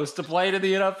close to playing in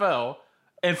the NFL,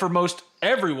 and for most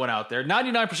everyone out there,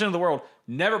 99% of the world,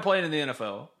 never playing in the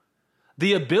NFL,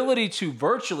 the ability to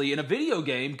virtually, in a video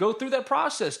game, go through that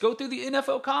process, go through the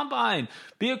NFL Combine,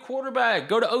 be a quarterback,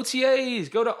 go to OTAs,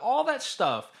 go to all that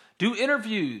stuff, do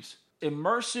interviews,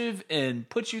 immersive, and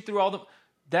put you through all the...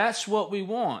 That's what we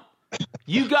want.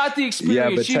 You got the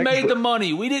experience. You made the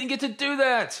money. We didn't get to do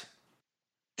that.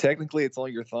 Technically, it's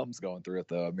only your thumbs going through it,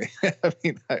 though.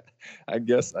 I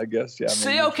guess, yeah.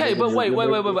 See, okay, but wait.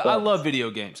 I love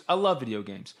video games.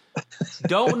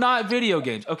 Don't knock video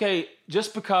games. Okay,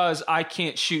 just because I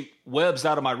can't shoot webs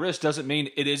out of my wrist doesn't mean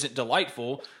it isn't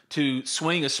delightful to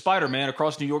swing a Spider-Man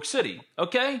across New York City.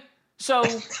 Okay? So,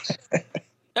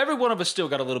 every one of us still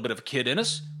got a little bit of a kid in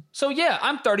us. So, yeah,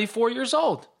 I'm 34 years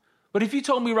old. But if you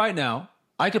told me right now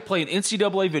I could play an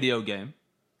NCAA video game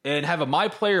and have a My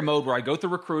Player mode where I go through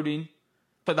recruiting,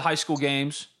 play the high school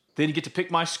games, then get to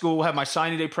pick my school, have my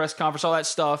signing day press conference, all that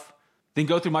stuff, then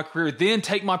go through my career, then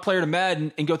take my player to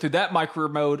Madden and go through that My Career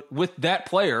mode with that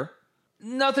player.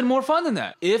 Nothing more fun than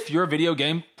that. If you're a video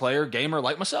game player, gamer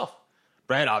like myself.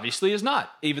 Brad obviously is not,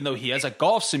 even though he has a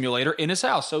golf simulator in his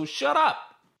house, so shut up.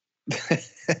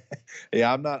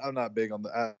 Yeah, I'm not big on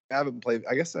I haven't played.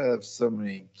 I guess I have so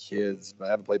many kids, but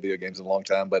I haven't played video games in a long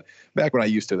time. But back when I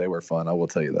used to, they were fun. I will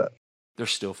tell you that. They're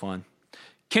still fun.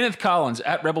 Kenneth Collins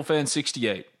at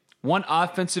RebelFan68. One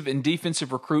offensive and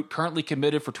defensive recruit currently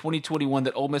committed for 2021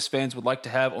 that Ole Miss fans would like to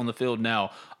have on the field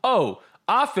now. Oh,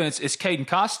 offense is Caden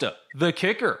Costa, the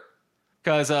kicker.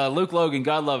 Because Luke Logan,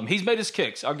 God love him, he's made his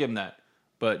kicks. I'll give him that.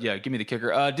 But yeah, give me the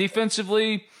kicker.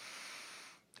 Defensively,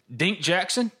 Dink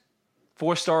Jackson.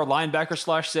 4-star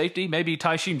linebacker / safety, maybe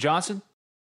Tysheem Johnson.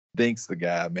 Dink's the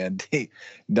guy, man. I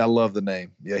love the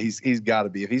name. Yeah, he's got to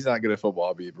be. If he's not good at football,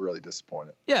 I'll be really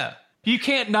disappointed. Yeah, you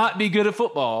can't not be good at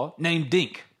football named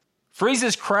Dink.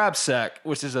 Freeze's Crab Sack,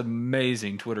 which is an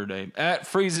amazing Twitter name, at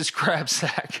Freeze's Crab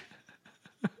Sack.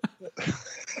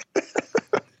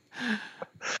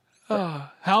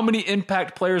 How many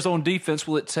impact players on defense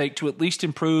will it take to at least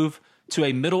improve to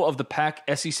a middle-of-the-pack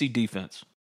SEC defense?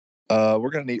 We're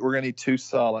gonna need two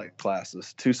solid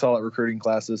recruiting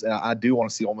classes, and I do want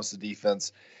to see almost the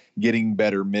defense getting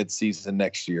better midseason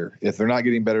next year. If they're not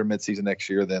getting better midseason next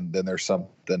year, then there's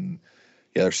something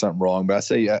wrong. But I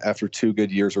say after 2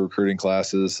 good years of recruiting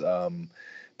classes,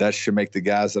 that should make the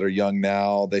guys that are young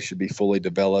now, they should be fully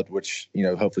developed, which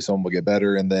hopefully someone will get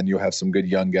better, and then you'll have some good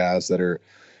young guys that are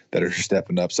that are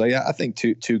stepping up. So yeah, I think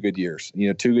two good years.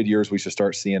 2 good years, we should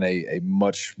start seeing a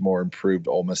much more improved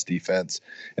Ole Miss defense,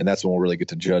 and that's when we'll really get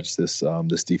to judge this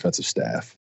this defensive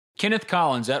staff. Kenneth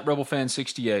Collins at Rebel Fan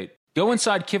 68. Go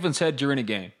inside Kiffin's head during a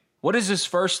game. What is his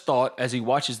first thought as he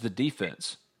watches the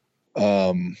defense?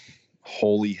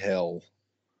 Holy hell.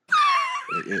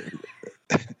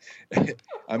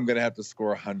 I'm going to have to score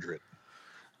 100.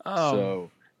 Oh.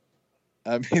 So,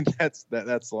 I mean, that's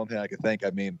the one thing I could think. I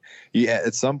mean,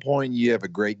 at some point you have a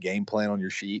great game plan on your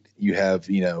sheet. You have,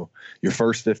 your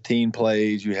first 15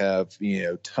 plays. You have,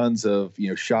 tons of,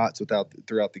 shots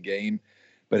throughout the game.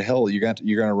 But hell, you're going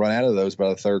to run out of those by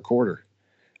the third quarter.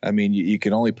 I mean, you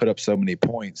can only put up so many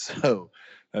points. So,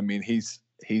 I mean, he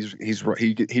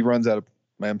runs out of.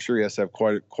 I'm sure he has to have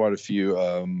quite a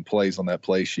few plays on that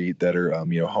play sheet that are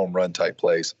home run type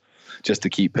plays, just to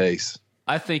keep pace.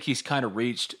 I think he's kind of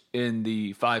reached in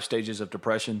the 5 stages of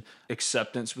depression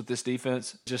acceptance with this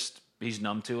defense. Just he's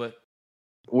numb to it.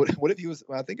 What if he was?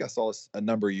 I think I saw this a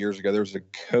number of years ago. There was a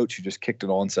coach who just kicked an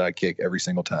onside kick every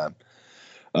single time.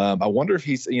 I wonder if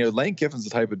he's Lane Kiffin's the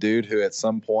type of dude who at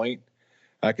some point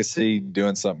I could see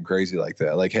doing something crazy like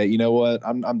that. Like, hey, you know what?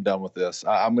 I'm done with this.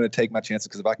 I'm going to take my chances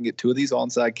because if I can get 2 of these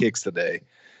onside kicks today,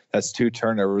 that's 2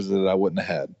 turnovers that I wouldn't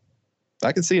have had.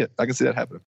 I can see it. I can see that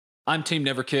happening. I'm team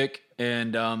never kick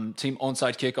and team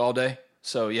onside kick all day.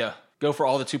 So, yeah, go for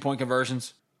all the 2-point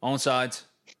conversions, onsides.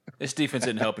 This defense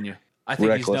isn't helping you. I think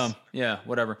Reckless. He's dumb. Yeah,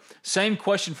 whatever. Same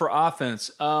question for offense.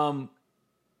 We're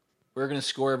going to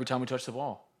score every time we touch the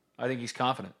ball. I think he's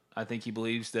confident. I think he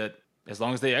believes that as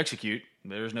long as they execute,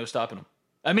 there's no stopping them.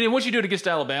 I mean, what you do against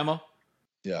Alabama.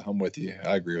 Yeah, I'm with you.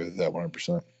 I agree with that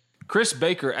 100%. Chris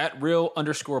Baker at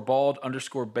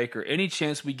real_bald_Baker. Any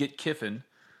chance we get Kiffin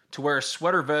to wear a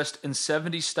sweater vest and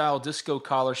 70s style disco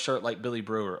collar shirt like Billy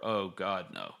Brewer? Oh, God,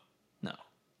 no. No.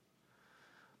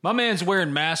 My man's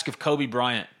wearing mask of Kobe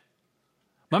Bryant.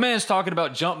 My man's talking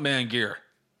about Jumpman gear.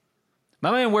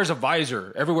 My man wears a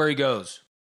visor everywhere he goes.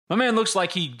 My man looks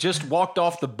like he just walked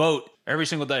off the boat every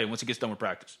single day once he gets done with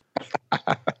practice.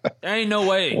 There ain't no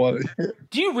way. What?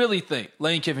 Do you really think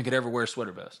Lane Kiffin could ever wear a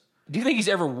sweater vest? Do you think he's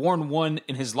ever worn one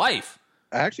in his life?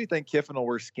 I actually think Kiffin will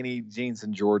wear skinny jeans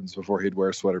and Jordans before he'd wear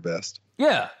a sweater vest.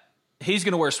 Yeah. He's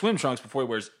going to wear swim trunks before he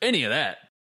wears any of that.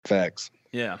 Facts.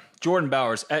 Yeah. Jordan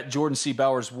Bowers at Jordan C.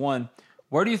 Bowers 1.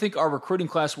 Where do you think our recruiting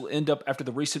class will end up after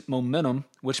the recent momentum?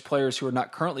 Which players who are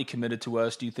not currently committed to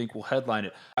us do you think will headline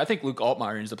it? I think Luke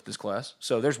Altmaier ends up at this class.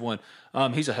 So there's one.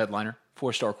 He's a headliner,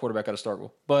 4-star quarterback out of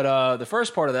Starkville. But the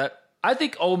first part of that, I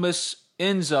think Ole Miss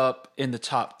ends up in the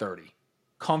top 30,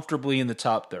 comfortably in the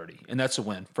top 30. And that's a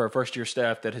win for a first-year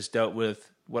staff that has dealt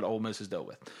with what Ole Miss has dealt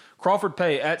with. Crawford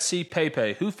Pay at C.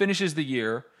 Pepe. Who finishes the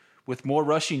year with more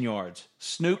rushing yards,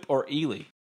 Snoop or Ely?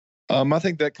 I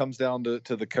think that comes down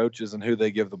to the coaches and who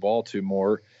they give the ball to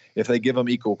more. If they give them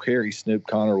equal carry, Snoop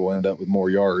Connor will end up with more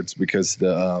yards because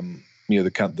the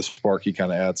spark he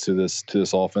kind of adds to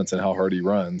this offense and how hard he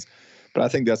runs. But I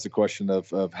think that's a question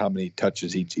of how many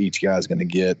touches each guy is going to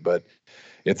get. But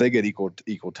if they get equal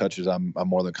touches, I'm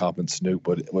more than confident Snoop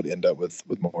would end up with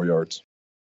more yards.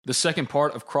 The second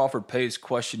part of Crawford Pay's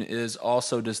question is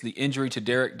also, does the injury to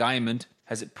Derek Diamond,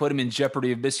 has it put him in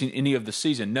jeopardy of missing any of the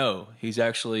season? No, he's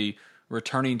actually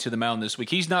returning to the mound this week.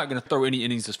 He's not going to throw any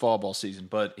innings this fall ball season,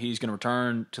 but he's going to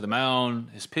return to the mound,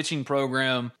 his pitching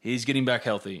program. He's getting back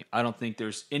healthy. I don't think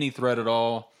there's any threat at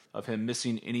all of him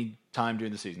missing any time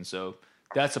during the season. So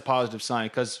that's a positive sign,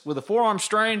 because with a forearm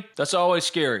strain, that's always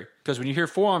scary. Because when you hear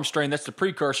forearm strain, that's the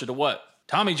precursor to what?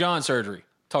 Tommy John surgery.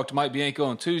 Talked to Mike Bianco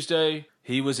on Tuesday.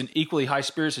 He was in equally high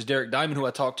spirits as Derek Diamond, who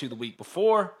I talked to the week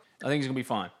before. I think he's going to be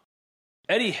fine.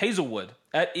 Eddie Hazelwood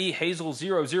at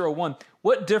ehazel001.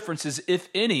 What differences, if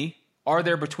any, are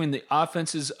there between the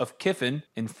offenses of Kiffin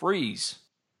and Freeze?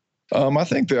 I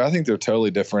think they're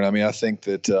totally different. I mean, I think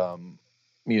that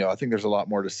I think there's a lot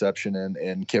more deception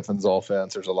in Kiffin's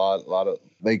offense. There's a lot of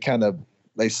they kind of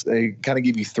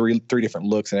give you three different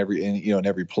looks in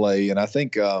every play, and I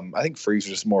think Freeze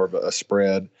is just more of a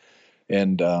spread.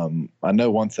 And I know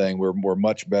one thing: we're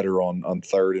much better on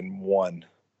 3rd and 1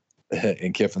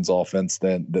 in Kiffin's offense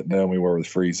than we were with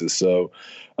Freeze's. So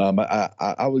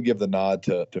I would give the nod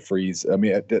to Freeze. I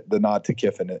mean, the nod to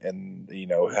Kiffin, and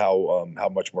how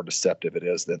much more deceptive it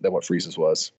is than what Freeze's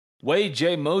was. Wade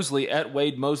J. Mosley at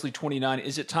Wade Mosley 29.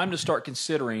 Is it time to start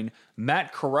considering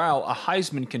Matt Corral a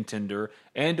Heisman contender,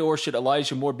 and/or should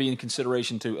Elijah Moore be in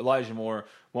consideration too? Elijah Moore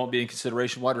won't be in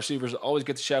consideration. Wide receivers always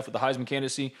get the shaft with the Heisman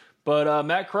candidacy. But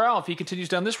Matt Corral, if he continues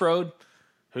down this road,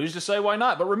 who's to say why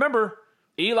not? But remember,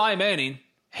 Eli Manning,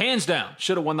 hands down,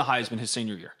 should have won the Heisman his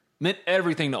senior year. Meant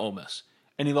everything to Ole Miss.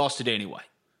 And he lost to Danny White.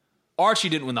 Archie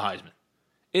didn't win the Heisman.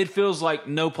 it feels like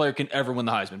no player can ever win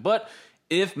the Heisman. But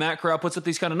if Matt Corral puts up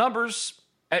these kind of numbers,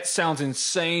 it sounds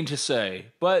insane to say,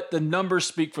 but the numbers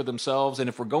speak for themselves. And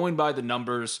if we're going by the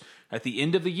numbers at the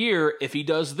end of the year, if he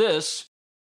does this,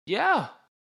 yeah.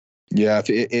 Yeah,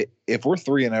 if we're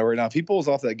 3-0 right now, if he pulls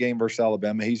off that game versus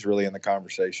Alabama, he's really in the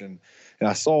conversation. And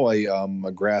I saw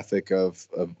a graphic of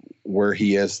where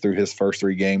he is through his first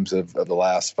 3 games of the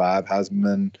last 5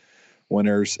 Heisman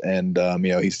winners, and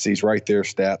he's right there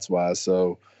stats wise.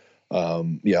 So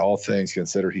all things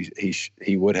considered,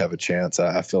 he would have a chance.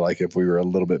 I feel like if we were a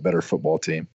little bit better football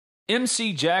team.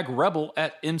 MC Jag Rebel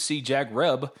at MC Jag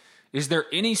Reb, is there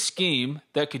any scheme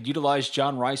that could utilize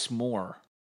John Rice more?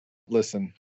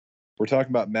 Listen, we're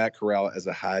talking about Matt Corral as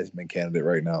a Heisman candidate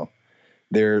right now.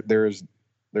 There's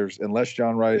unless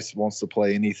John Rice wants to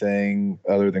play anything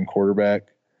other than quarterback,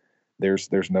 there's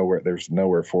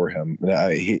nowhere for him.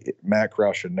 Matt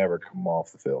Corral should never come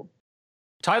off the field.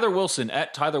 Tyler Wilson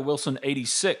at Tyler Wilson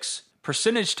 86.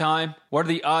 Percentage time. What are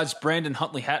the odds Brandon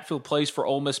Huntley Hatfield plays for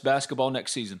Ole Miss basketball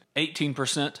next season?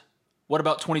 18%. What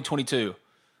about 2022?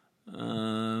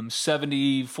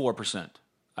 74%.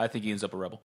 I think he ends up a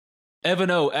Rebel.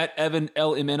 Evan O at Evan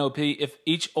LMNOP. If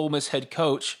each Ole Miss head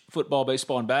coach, football,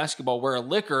 baseball, and basketball, wear a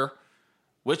liquor,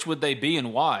 which would they be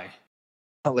and why?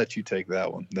 I'll let you take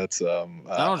that one. That's I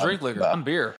don't drink liquor. I'm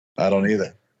beer. I don't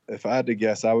either. If I had to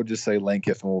guess, I would just say Lane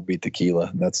Kiffin will be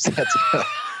tequila. That's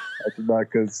not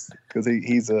because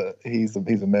he's a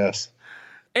mess.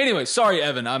 Anyway, sorry,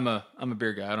 Evan. I'm a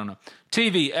beer guy. I don't know.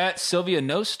 TV at Sylvia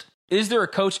Nost. Is there a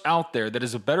coach out there that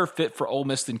is a better fit for Ole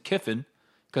Miss than Kiffin?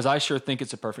 Because I sure think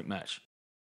it's a perfect match.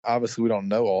 Obviously, we don't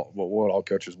know what all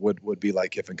coaches would be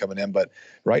like Kiffin coming in, but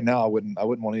right now I wouldn't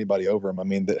want anybody over him. I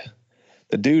mean,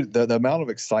 the dude, the amount of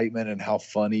excitement and how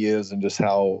fun he is, and just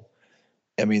how,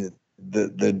 I mean,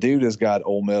 the dude has got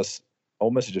Ole Miss.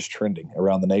 Ole Miss is just trending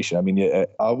around the nation. I mean,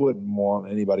 I wouldn't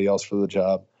want anybody else for the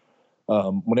job.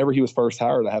 Whenever he was first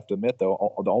hired, I have to admit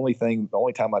though, the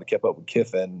only time I'd kept up with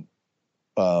Kiffin,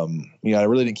 I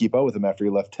really didn't keep up with him after he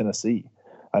left Tennessee.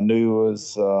 I knew it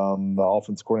was the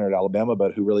offense coordinator at Alabama,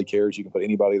 but who really cares? You can put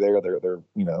anybody there. They're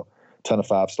ton of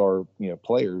 5-star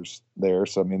players there.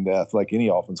 So I mean, that's like any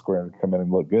offense coordinator can come in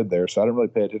and look good there. So I didn't really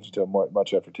pay attention to him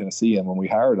much after Tennessee. And when we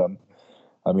hired him,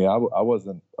 I mean, I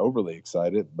wasn't overly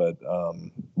excited, but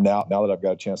now that I've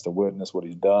got a chance to witness what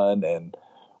he's done and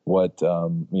what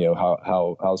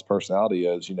how his personality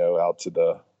is, out to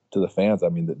the fans. I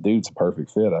mean, the dude's a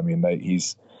perfect fit. I mean,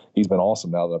 he's been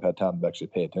awesome now that I've had time to actually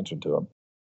pay attention to him.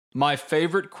 My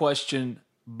favorite question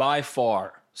by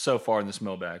far so far in this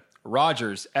mailbag.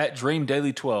 Rogers at Dream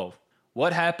Daily 12.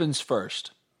 What happens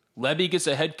first? Levy gets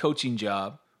a head coaching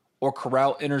job or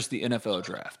Corral enters the NFL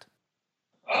draft?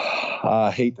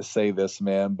 I hate to say this,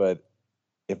 man, but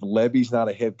if Levy's not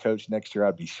a head coach next year,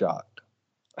 I'd be shocked.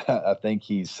 I think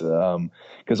he's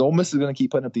because Ole Miss is going to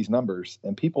keep putting up these numbers,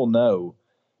 and people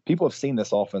have seen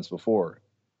this offense before,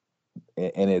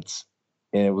 and it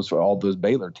was for all those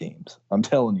Baylor teams. I'm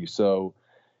telling you. So,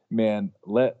 man,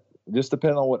 just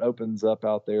depend on what opens up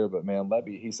out there. But man,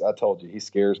 Levy, I told you, he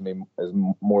scares me as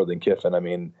more than Kiffin. I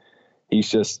mean,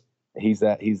 he's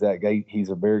that guy. He's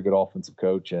a very good offensive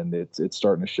coach, and it's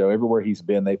starting to show. Everywhere he's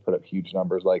been, they put up huge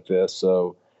numbers like this.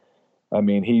 So, I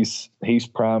mean, he's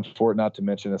primed for it. Not to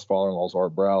mention his father-in-law's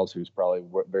Art Browse, who's probably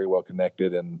very well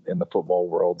connected in the football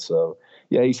world. So,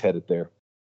 yeah, he's headed there.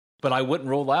 But I wouldn't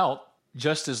rule out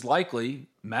just as likely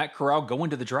Matt Corral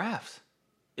going to the draft.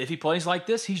 If he plays like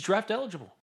this, he's draft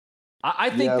eligible. I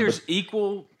think there's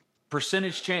equal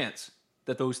percentage chance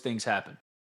that those things happen.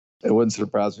 It wouldn't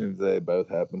surprise me if they both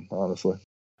happen, honestly.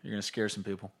 You're going to scare some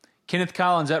people. Kenneth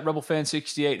Collins at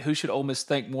RebelFan68. Who should Ole Miss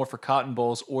thank more for Cotton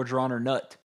Bowls, Orgeron or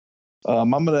Nutt?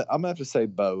 I'm gonna have to say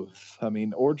both. I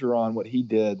mean, Orgeron, what he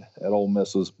did at Ole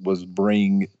Miss was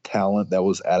bring talent that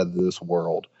was out of this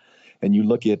world. And you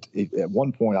look at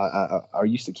one point, I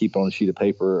used to keep it on a sheet of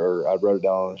paper, or I wrote it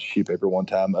down on a sheet of paper one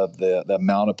time of the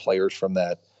amount of players from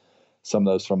that. Some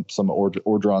of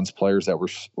Orgeron's players that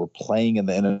were playing in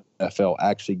the NFL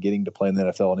actually getting to play in the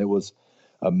NFL, and it was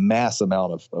a mass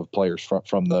amount of players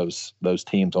from those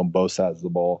teams on both sides of the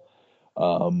ball.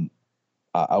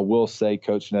 I will say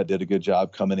Coach Nutt did a good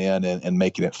job coming in and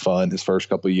making it fun his first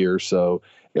couple of years. So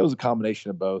it was a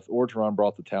combination of both. Orgeron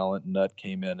brought the talent, and Nutt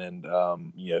came in and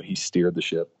he steered the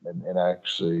ship and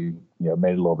actually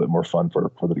made it a little bit more fun for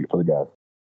the guys.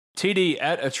 TD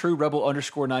at a true rebel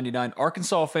 _99.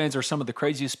 Arkansas fans are some of the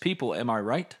craziest people. Am I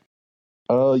right?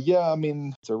 Yeah. I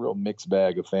mean, it's a real mixed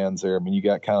bag of fans there. I mean, you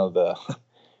got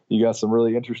you got some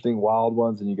really interesting wild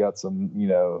ones, and you got some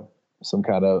some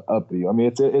kind of upbeat. I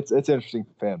mean, it's interesting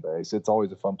fan base. It's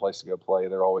always a fun place to go play.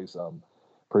 They're always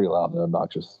pretty loud and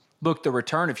obnoxious. Look, the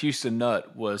return of Houston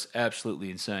Nutt was absolutely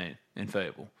insane in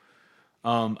Fayetteville.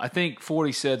 I think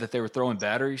 40 said that they were throwing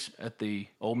batteries at the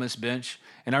Ole Miss bench.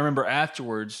 And I remember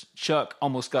afterwards, Chuck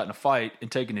almost got in a fight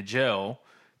and taken to jail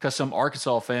because some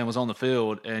Arkansas fan was on the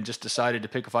field and just decided to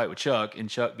pick a fight with Chuck. And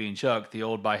Chuck, being Chuck, the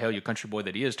old by hell you country boy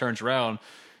that he is, turns around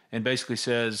and basically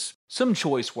says some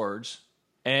choice words.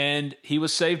 And he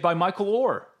was saved by Michael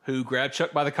Orr, who grabbed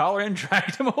Chuck by the collar and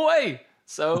dragged him away.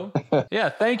 So, yeah,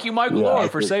 thank you, Michael Orr,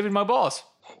 for saving my boss.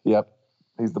 Yep,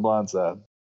 he's the blind side.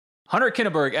 Hunter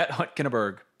Kinneberg at Hunt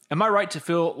Kinneberg. Am I right to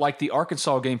feel like the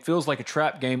Arkansas game feels like a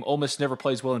trap game? Ole Miss never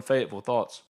plays well in Fayetteville.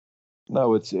 Thoughts?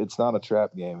 No, it's not a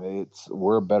trap game.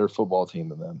 We're a better football team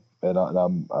than them, and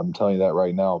I'm telling you that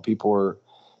right now. People are,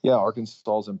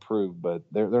 Arkansas's improved, but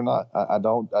they're not. I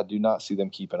do not see them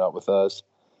keeping up with us,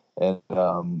 and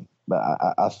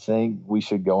I think we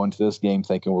should go into this game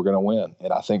thinking we're going to win,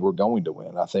 and I think we're going to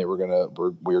win. I think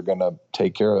we're gonna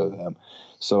take care of them.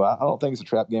 So I don't think it's a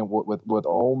trap game. With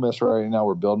Ole Miss right now,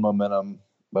 we're building momentum,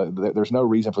 but there's no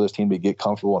reason for this team to get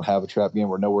comfortable and have a trap game.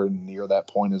 We're nowhere near that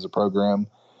point as a program.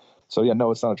 So,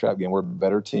 no, it's not a trap game. We're a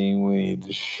better team. We need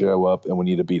to show up, and we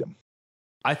need to beat them.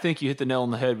 I think you hit the nail on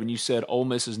the head when you said Ole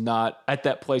Miss is not at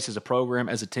that place as a program,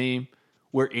 as a team,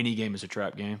 where any game is a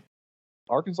trap game.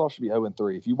 Arkansas should be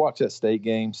 0-3. If you watch that State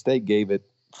game, State gave it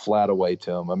flat away to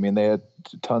them. I mean, they had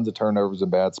tons of turnovers and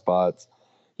bad spots.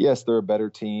 Yes, they're a better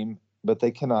team, but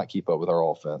they cannot keep up with our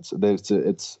offense.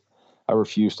 I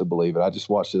refuse to believe it. I just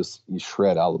watched this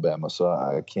shred Alabama, so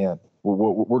I can't.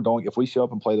 We're going. If we show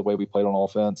up and play the way we played on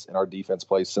offense, and our defense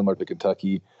plays similar to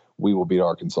Kentucky, we will beat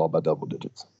Arkansas by double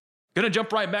digits. Going to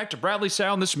jump right back to Bradley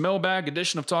Sal in this mailbag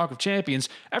edition of Talk of Champions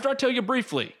after I tell you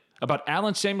briefly about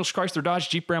Allen Samuels Chrysler Dodge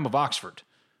Jeep Ram of Oxford,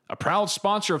 a proud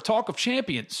sponsor of Talk of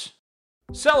Champions.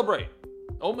 Celebrate!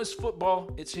 Ole Miss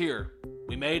football, it's here.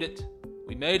 We made it.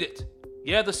 We made it.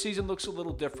 Yeah, the season looks a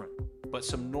little different, but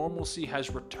some normalcy has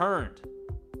returned.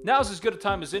 Now's as good a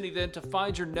time as any then to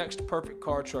find your next perfect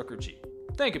car, truck, or Jeep.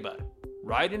 Think about it.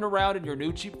 Riding around in your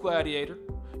new Jeep Gladiator,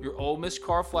 your Ole Miss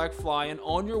car flag flying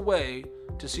on your way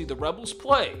to see the Rebels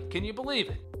play, can you believe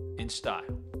it, in style.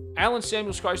 Allen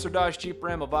Samuels Chrysler Dodge Jeep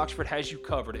Ram of Oxford has you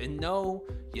covered, and no,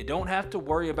 you don't have to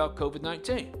worry about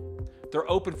COVID-19. They're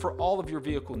open for all of your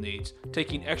vehicle needs,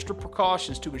 taking extra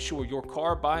precautions to ensure your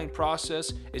car buying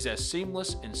process is as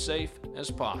seamless and safe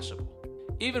as possible.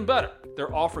 Even better,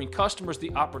 they're offering customers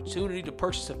the opportunity to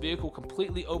purchase a vehicle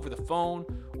completely over the phone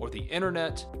or the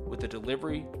internet with a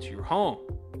delivery to your home.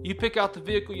 You pick out the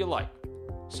vehicle you like.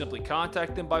 Simply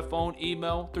contact them by phone,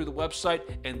 email, through the website,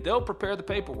 and they'll prepare the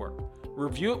paperwork,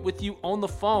 review it with you on the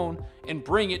phone, and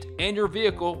bring it and your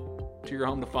vehicle to your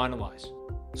home to finalize.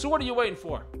 So what are you waiting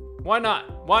for? Why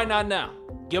not? Why not now?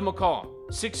 Give them a call.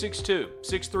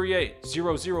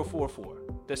 662-638-0044.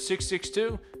 That's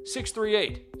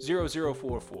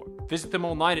 662-638-0044. Visit them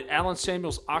online at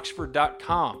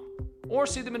allensamuelsoxford.com or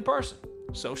see them in person.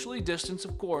 Socially distanced,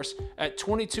 of course, at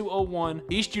 2201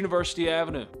 East University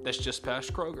Avenue. That's just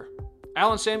past Kroger.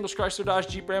 Allen Samuels Chrysler Dodge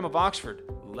Jeep Ram of Oxford.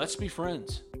 Let's be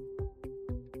friends.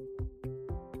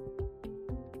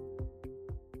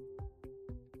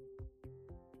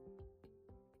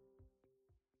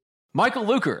 Michael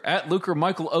Luker at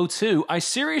LukerMichael02. I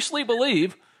seriously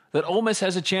believe that Ole Miss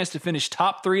has a chance to finish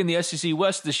top 3 in the SEC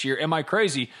West this year. Am I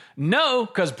crazy? No,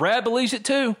 because Brad believes it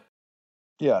too.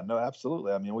 Yeah, no,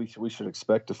 absolutely. I mean, we should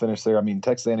expect to finish there. I mean,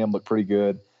 Texas A&M looked pretty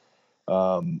good.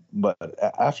 But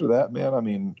after that, man, I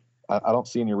mean, I don't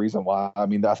see any reason why. I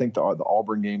mean, I think the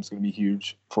Auburn game is going to be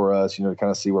huge for us, to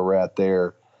kind of see where we're at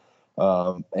there.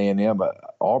 A&M,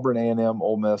 but Auburn, A&M,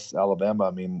 Ole Miss, Alabama,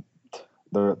 I mean,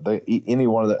 any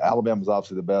one of the Alabama's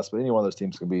obviously the best, but any one of those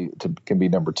teams can be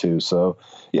number 2. So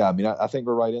yeah, I mean, I think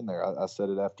we're right in there. I said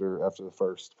it after the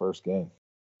first game.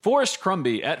 Forrest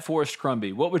Crumby at Forrest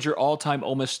Crumby. What would your all-time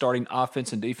Ole Miss starting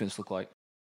offense and defense look like?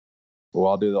 Well,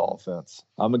 I'll do the offense.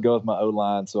 I'm gonna go with my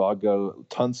O-line, so I'll go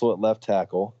Tunsil at left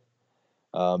tackle,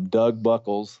 Doug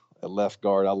Buckles at left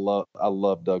guard. I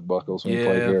love Doug Buckles when he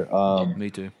played here. Me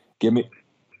too.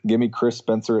 Give me Chris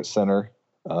Spencer at center.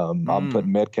 I'm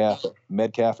putting Metcalf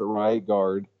at right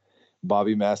guard,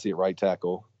 Bobby Massey at right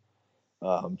tackle,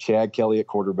 Chad Kelly at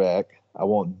quarterback. I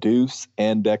want Deuce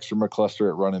and Dexter McCluster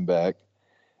at running back,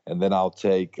 and then I'll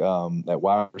take at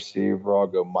wide receiver. I'll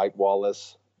go Mike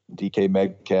Wallace, DK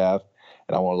Metcalf,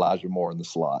 and I want Elijah Moore in the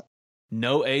slot.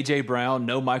 No A.J. Brown,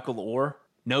 no Michael Orr,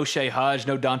 no Shea Hodge,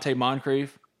 no Dante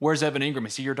Moncrief. Where's Evan Ingram?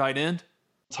 Is he your tight end?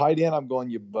 Tight end, I'm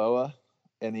going Yeboah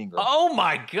and Ingram. Oh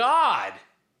my God!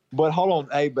 But hold on,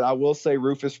 but I will say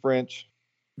Rufus French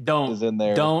is in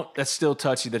there. Don't. That's still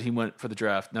touchy that he went for the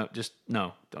draft. No,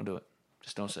 don't do it.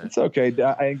 Just don't say it. It's okay.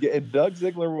 And Doug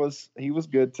Ziegler was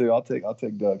good too. I'll take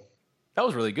Doug. That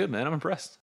was really good, man. I'm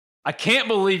impressed. I can't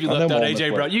believe you left out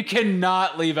A.J. Brown. You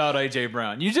cannot leave out A.J.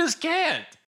 Brown. You just can't.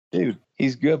 Dude,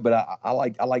 he's good, but I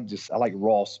like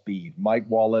raw speed. Mike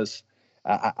Wallace,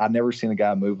 I never seen a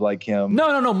guy move like him.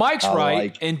 No. Mike's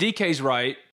right, and DK's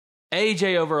right.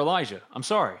 A.J. over Elijah. I'm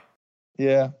sorry.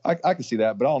 Yeah, I can see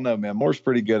that, but I don't know, man. Moore's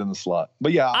pretty good in the slot.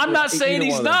 But yeah, I'm not saying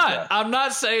he's not. I'm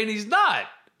not saying he's not.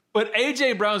 But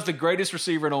A.J. Brown's the greatest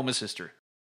receiver in Ole Miss history.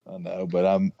 I know, but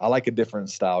I like a different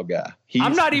style guy.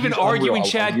 I'm not even arguing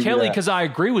Chad Kelly because I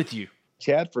agree with you.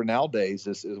 Chad for nowadays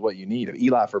is what you need.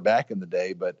 Eli for back in the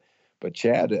day, but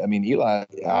Chad, I mean, Eli,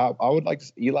 I would like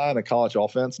Eli in a college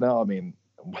offense now. I mean,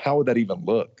 how would that even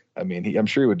look? I mean, I'm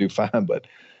sure he would do fine, but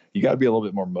you got to be a little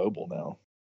bit more mobile now.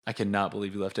 I cannot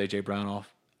believe you left A.J. Brown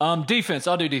off. Defense.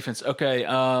 I'll do defense. Okay.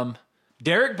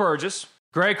 Derek Burgess,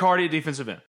 Greg Hardy at defensive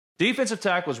end. Defensive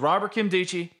tackle was Robert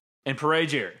Kimdichie and Paray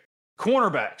Jared.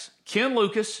 Cornerbacks, Ken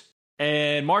Lucas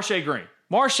and Marshae Green.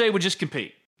 Marshae would just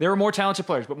compete. There were more talented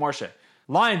players, but Marshae.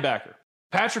 Linebacker,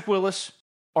 Patrick Willis,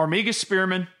 Armigas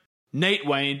Spearman, Nate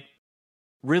Wayne.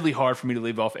 Really hard for me to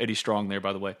leave off Eddie Strong there,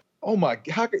 by the way. Oh, my –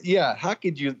 how could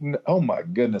you – oh, my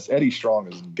goodness. Eddie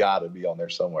Strong has got to be on there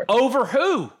somewhere. Over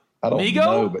who? I don't Migo?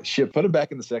 know, but shit, put him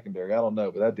back in the secondary. I don't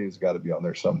know, but that dude's got to be on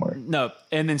there somewhere. No,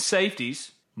 and then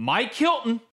safeties, Mike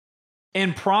Hilton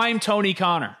and prime Tony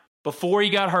Connor. Before he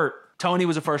got hurt, Tony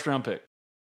was a first-round pick.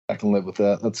 I can live with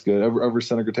that. That's good. Over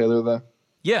Seneca Taylor, though?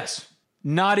 Yes.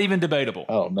 Not even debatable.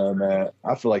 I don't know, man.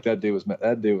 I feel like that dude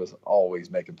was always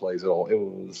making plays. It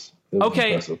was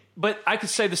okay, impressive. But I could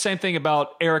say the same thing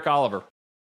about Eric Oliver.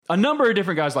 A number of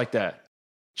different guys like that.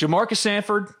 Jamarcus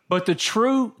Sanford, but the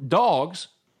true dogs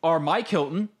are Mike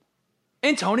Hilton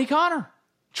and Tony Connor.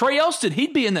 Trey Elston,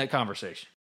 he'd be in that conversation.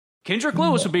 Kendrick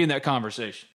Lewis would be in that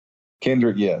conversation.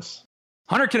 Kendrick, yes.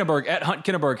 Hunter Kinneberg at Hunt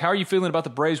Kinneberg. How are you feeling about the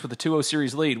Braves with the 2-0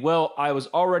 series lead? Well, I was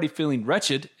already feeling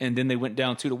wretched, and then they went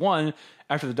down 2-1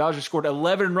 after the Dodgers scored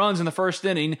 11 runs in the first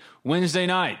inning Wednesday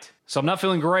night. So I'm not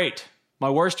feeling great. My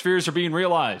worst fears are being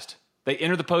realized. They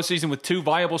entered the postseason with 2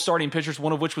 viable starting pitchers,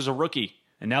 one of which was a rookie.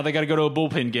 And now they got to go to a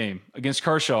bullpen game against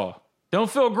Kershaw.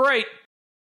 Don't feel great.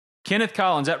 Kenneth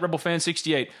Collins at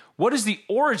RebelFan68. What is the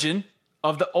origin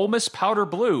of the Ole Miss powder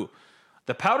blue?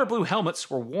 The powder blue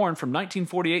helmets were worn from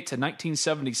 1948 to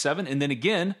 1977, and then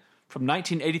again from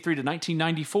 1983 to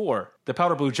 1994. The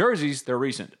powder blue jerseys, they're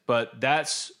recent, but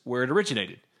that's where it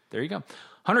originated. There you go.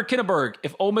 Hunter Kinneberg,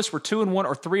 if Ole Miss were 2-1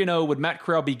 or 3-0, would Matt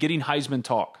Corral be getting Heisman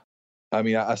talk? I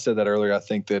mean, I said that earlier. I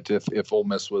think that if Ole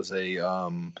Miss was a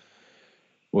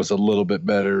little bit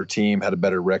better team, had a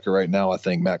better record right now, I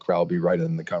think Matt Corral would be right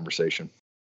in the conversation.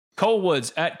 Cole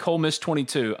Woods at Cole Miss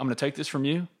 22. I'm going to take this from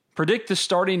you. Predict the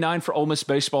starting 9 for Ole Miss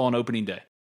baseball on opening day.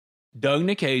 Doug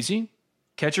Nikhazy,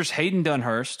 catchers Hayden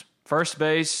Dunhurst, first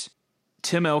base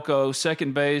Tim Elko,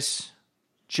 second base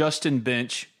Justin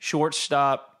Bench,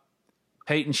 shortstop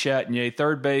Peyton Chatagnier,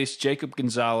 third base Jacob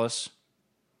Gonzalez,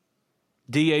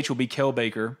 DH will be Kel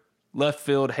Baker, left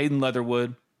field Hayden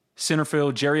Leatherwood, center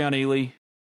field Jerrion Ely.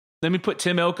 Then we put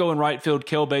Tim Elko in right field,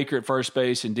 Kel Baker at first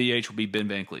base, and DH will be Ben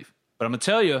Van Cleef. But I'm going to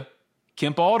tell you,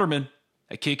 Kemp Alderman,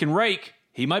 a kick and rake,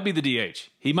 he might be the DH.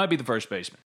 He might be the first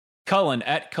baseman. Cullen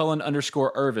at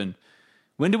Cullen_Irvin.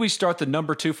 When do we start the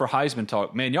number 2 for Heisman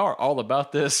talk? Man, y'all are all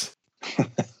about this.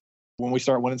 When we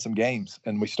start winning some games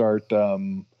and we start,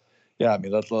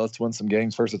 let's win some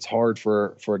games first. It's hard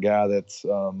for a guy that's,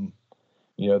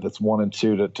 that's 1 and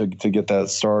 2 to get that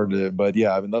started. But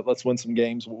yeah, I mean, let's win some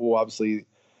games. We'll obviously,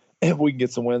 if we can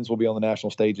get some wins, we'll be on the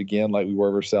national stage again, like we were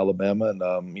versus Alabama,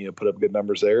 and put up good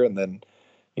numbers there, and then.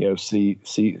 We'll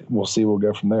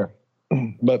go from there.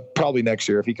 But probably next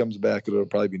year. If he comes back, it'll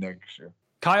probably be next year.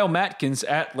 Kyle Matkins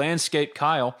at Landscape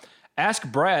Kyle. Ask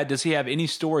Brad, does he have any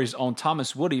stories on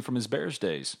Thomas Woody from his Bears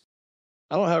days?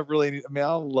 I don't have really any. I mean,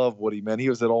 I love Woody, man. He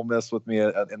was at Ole Miss with me in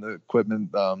the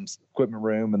equipment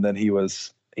room, and then he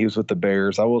was with the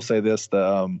Bears. I will say this,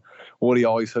 Woody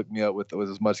always hooked me up with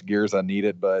as much gear as I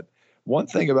needed. But one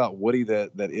thing about Woody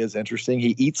that is interesting,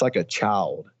 he eats like a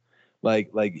child.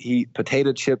 Like he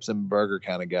potato chips and burger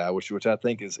kind of guy, which I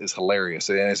think is hilarious.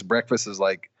 And his breakfast is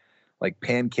like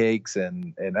pancakes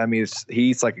and I mean he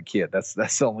eats like a kid. That's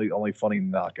the only funny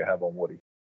knock I have on Woody.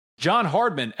 John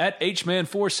Hardman at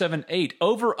HMan478.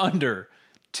 Over under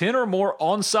 10 or more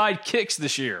onside kicks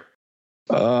this year.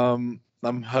 I'm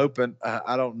hoping.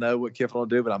 I don't know what Kiffin will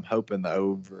do, but I'm hoping the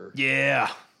over. Yeah,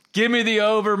 give me the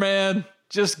over, man.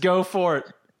 Just go for it.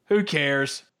 Who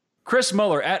cares? Chris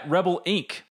Muller at Rebel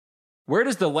Inc. Where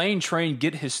does the Lane Train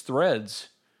get his threads?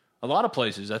 A lot of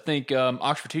places. I think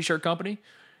Oxford T-Shirt Company.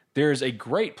 There's a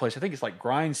great place. I think it's like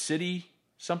Grind City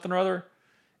something or other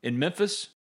in Memphis.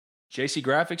 JC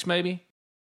Graphics, maybe.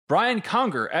 Brian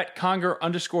Conger at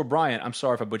Conger_Brian. I'm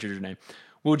sorry if I butchered your name.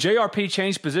 Will JRP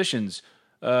change positions?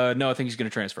 No, I think he's going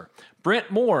to transfer.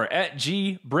 Brent Moore at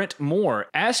Brent Moore.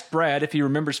 Ask Brad if he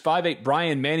remembers 5'8"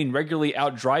 Brian Manning regularly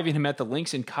out driving him at the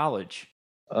links in college.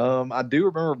 I do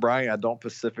remember Brian. I don't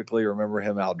specifically remember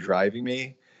him out driving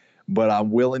me, but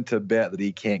I'm willing to bet that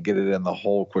he can't get it in the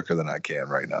hole quicker than I can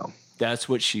right now. That's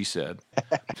what she said.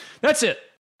 That's it.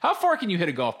 How far can you hit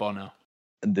a golf ball now?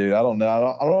 Dude, I don't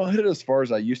know. I don't hit it as far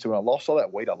as I used to. When I lost all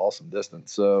that weight, I lost some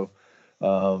distance. So,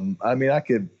 I mean, I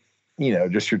could,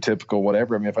 just your typical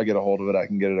whatever. I mean, if I get a hold of it, I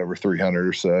can get it over 300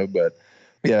 or so. But,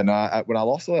 yeah, no, when I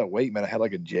lost all that weight, man, I had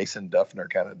like a Jason Duffner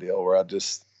kind of deal where I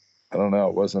don't know.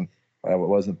 I wasn't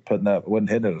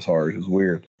hitting it as hard. It was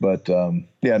weird. But,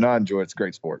 yeah, no, I enjoy it. It's a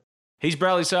great sport. He's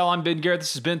Bradley Sal. I'm Ben Garrett.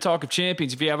 This has been Talk of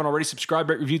Champions. If you haven't already, subscribe,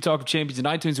 rate, review Talk of Champions in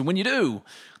iTunes. And when you do,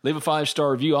 leave a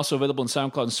 5-star review. Also available on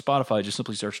SoundCloud and Spotify. Just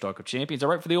simply search Talk of Champions. I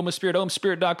write for the Ole Miss Spirit,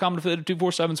 OleMissSpirit.com, and affiliated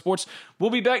 247 Sports.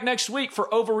 We'll be back next week for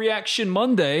Overreaction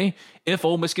Monday if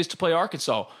Ole Miss gets to play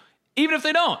Arkansas. Even if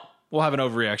they don't, we'll have an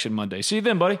Overreaction Monday. See you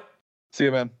then, buddy. See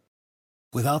you, man.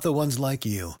 Without the ones like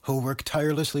you, who work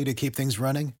tirelessly to keep things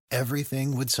running,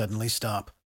 everything would suddenly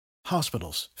stop.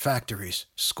 Hospitals, factories,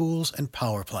 schools, and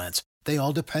power plants, they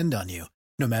all depend on you.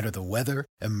 No matter the weather,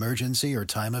 emergency, or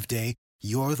time of day,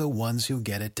 you're the ones who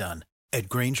get it done. At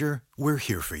Grainger, we're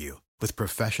here for you with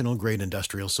professional-grade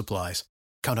industrial supplies.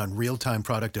 Count on real-time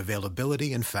product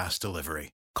availability and fast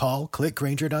delivery. Call, click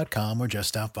Grainger.com, or just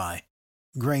stop by.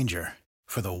 Grainger,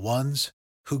 for the ones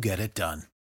who get it done.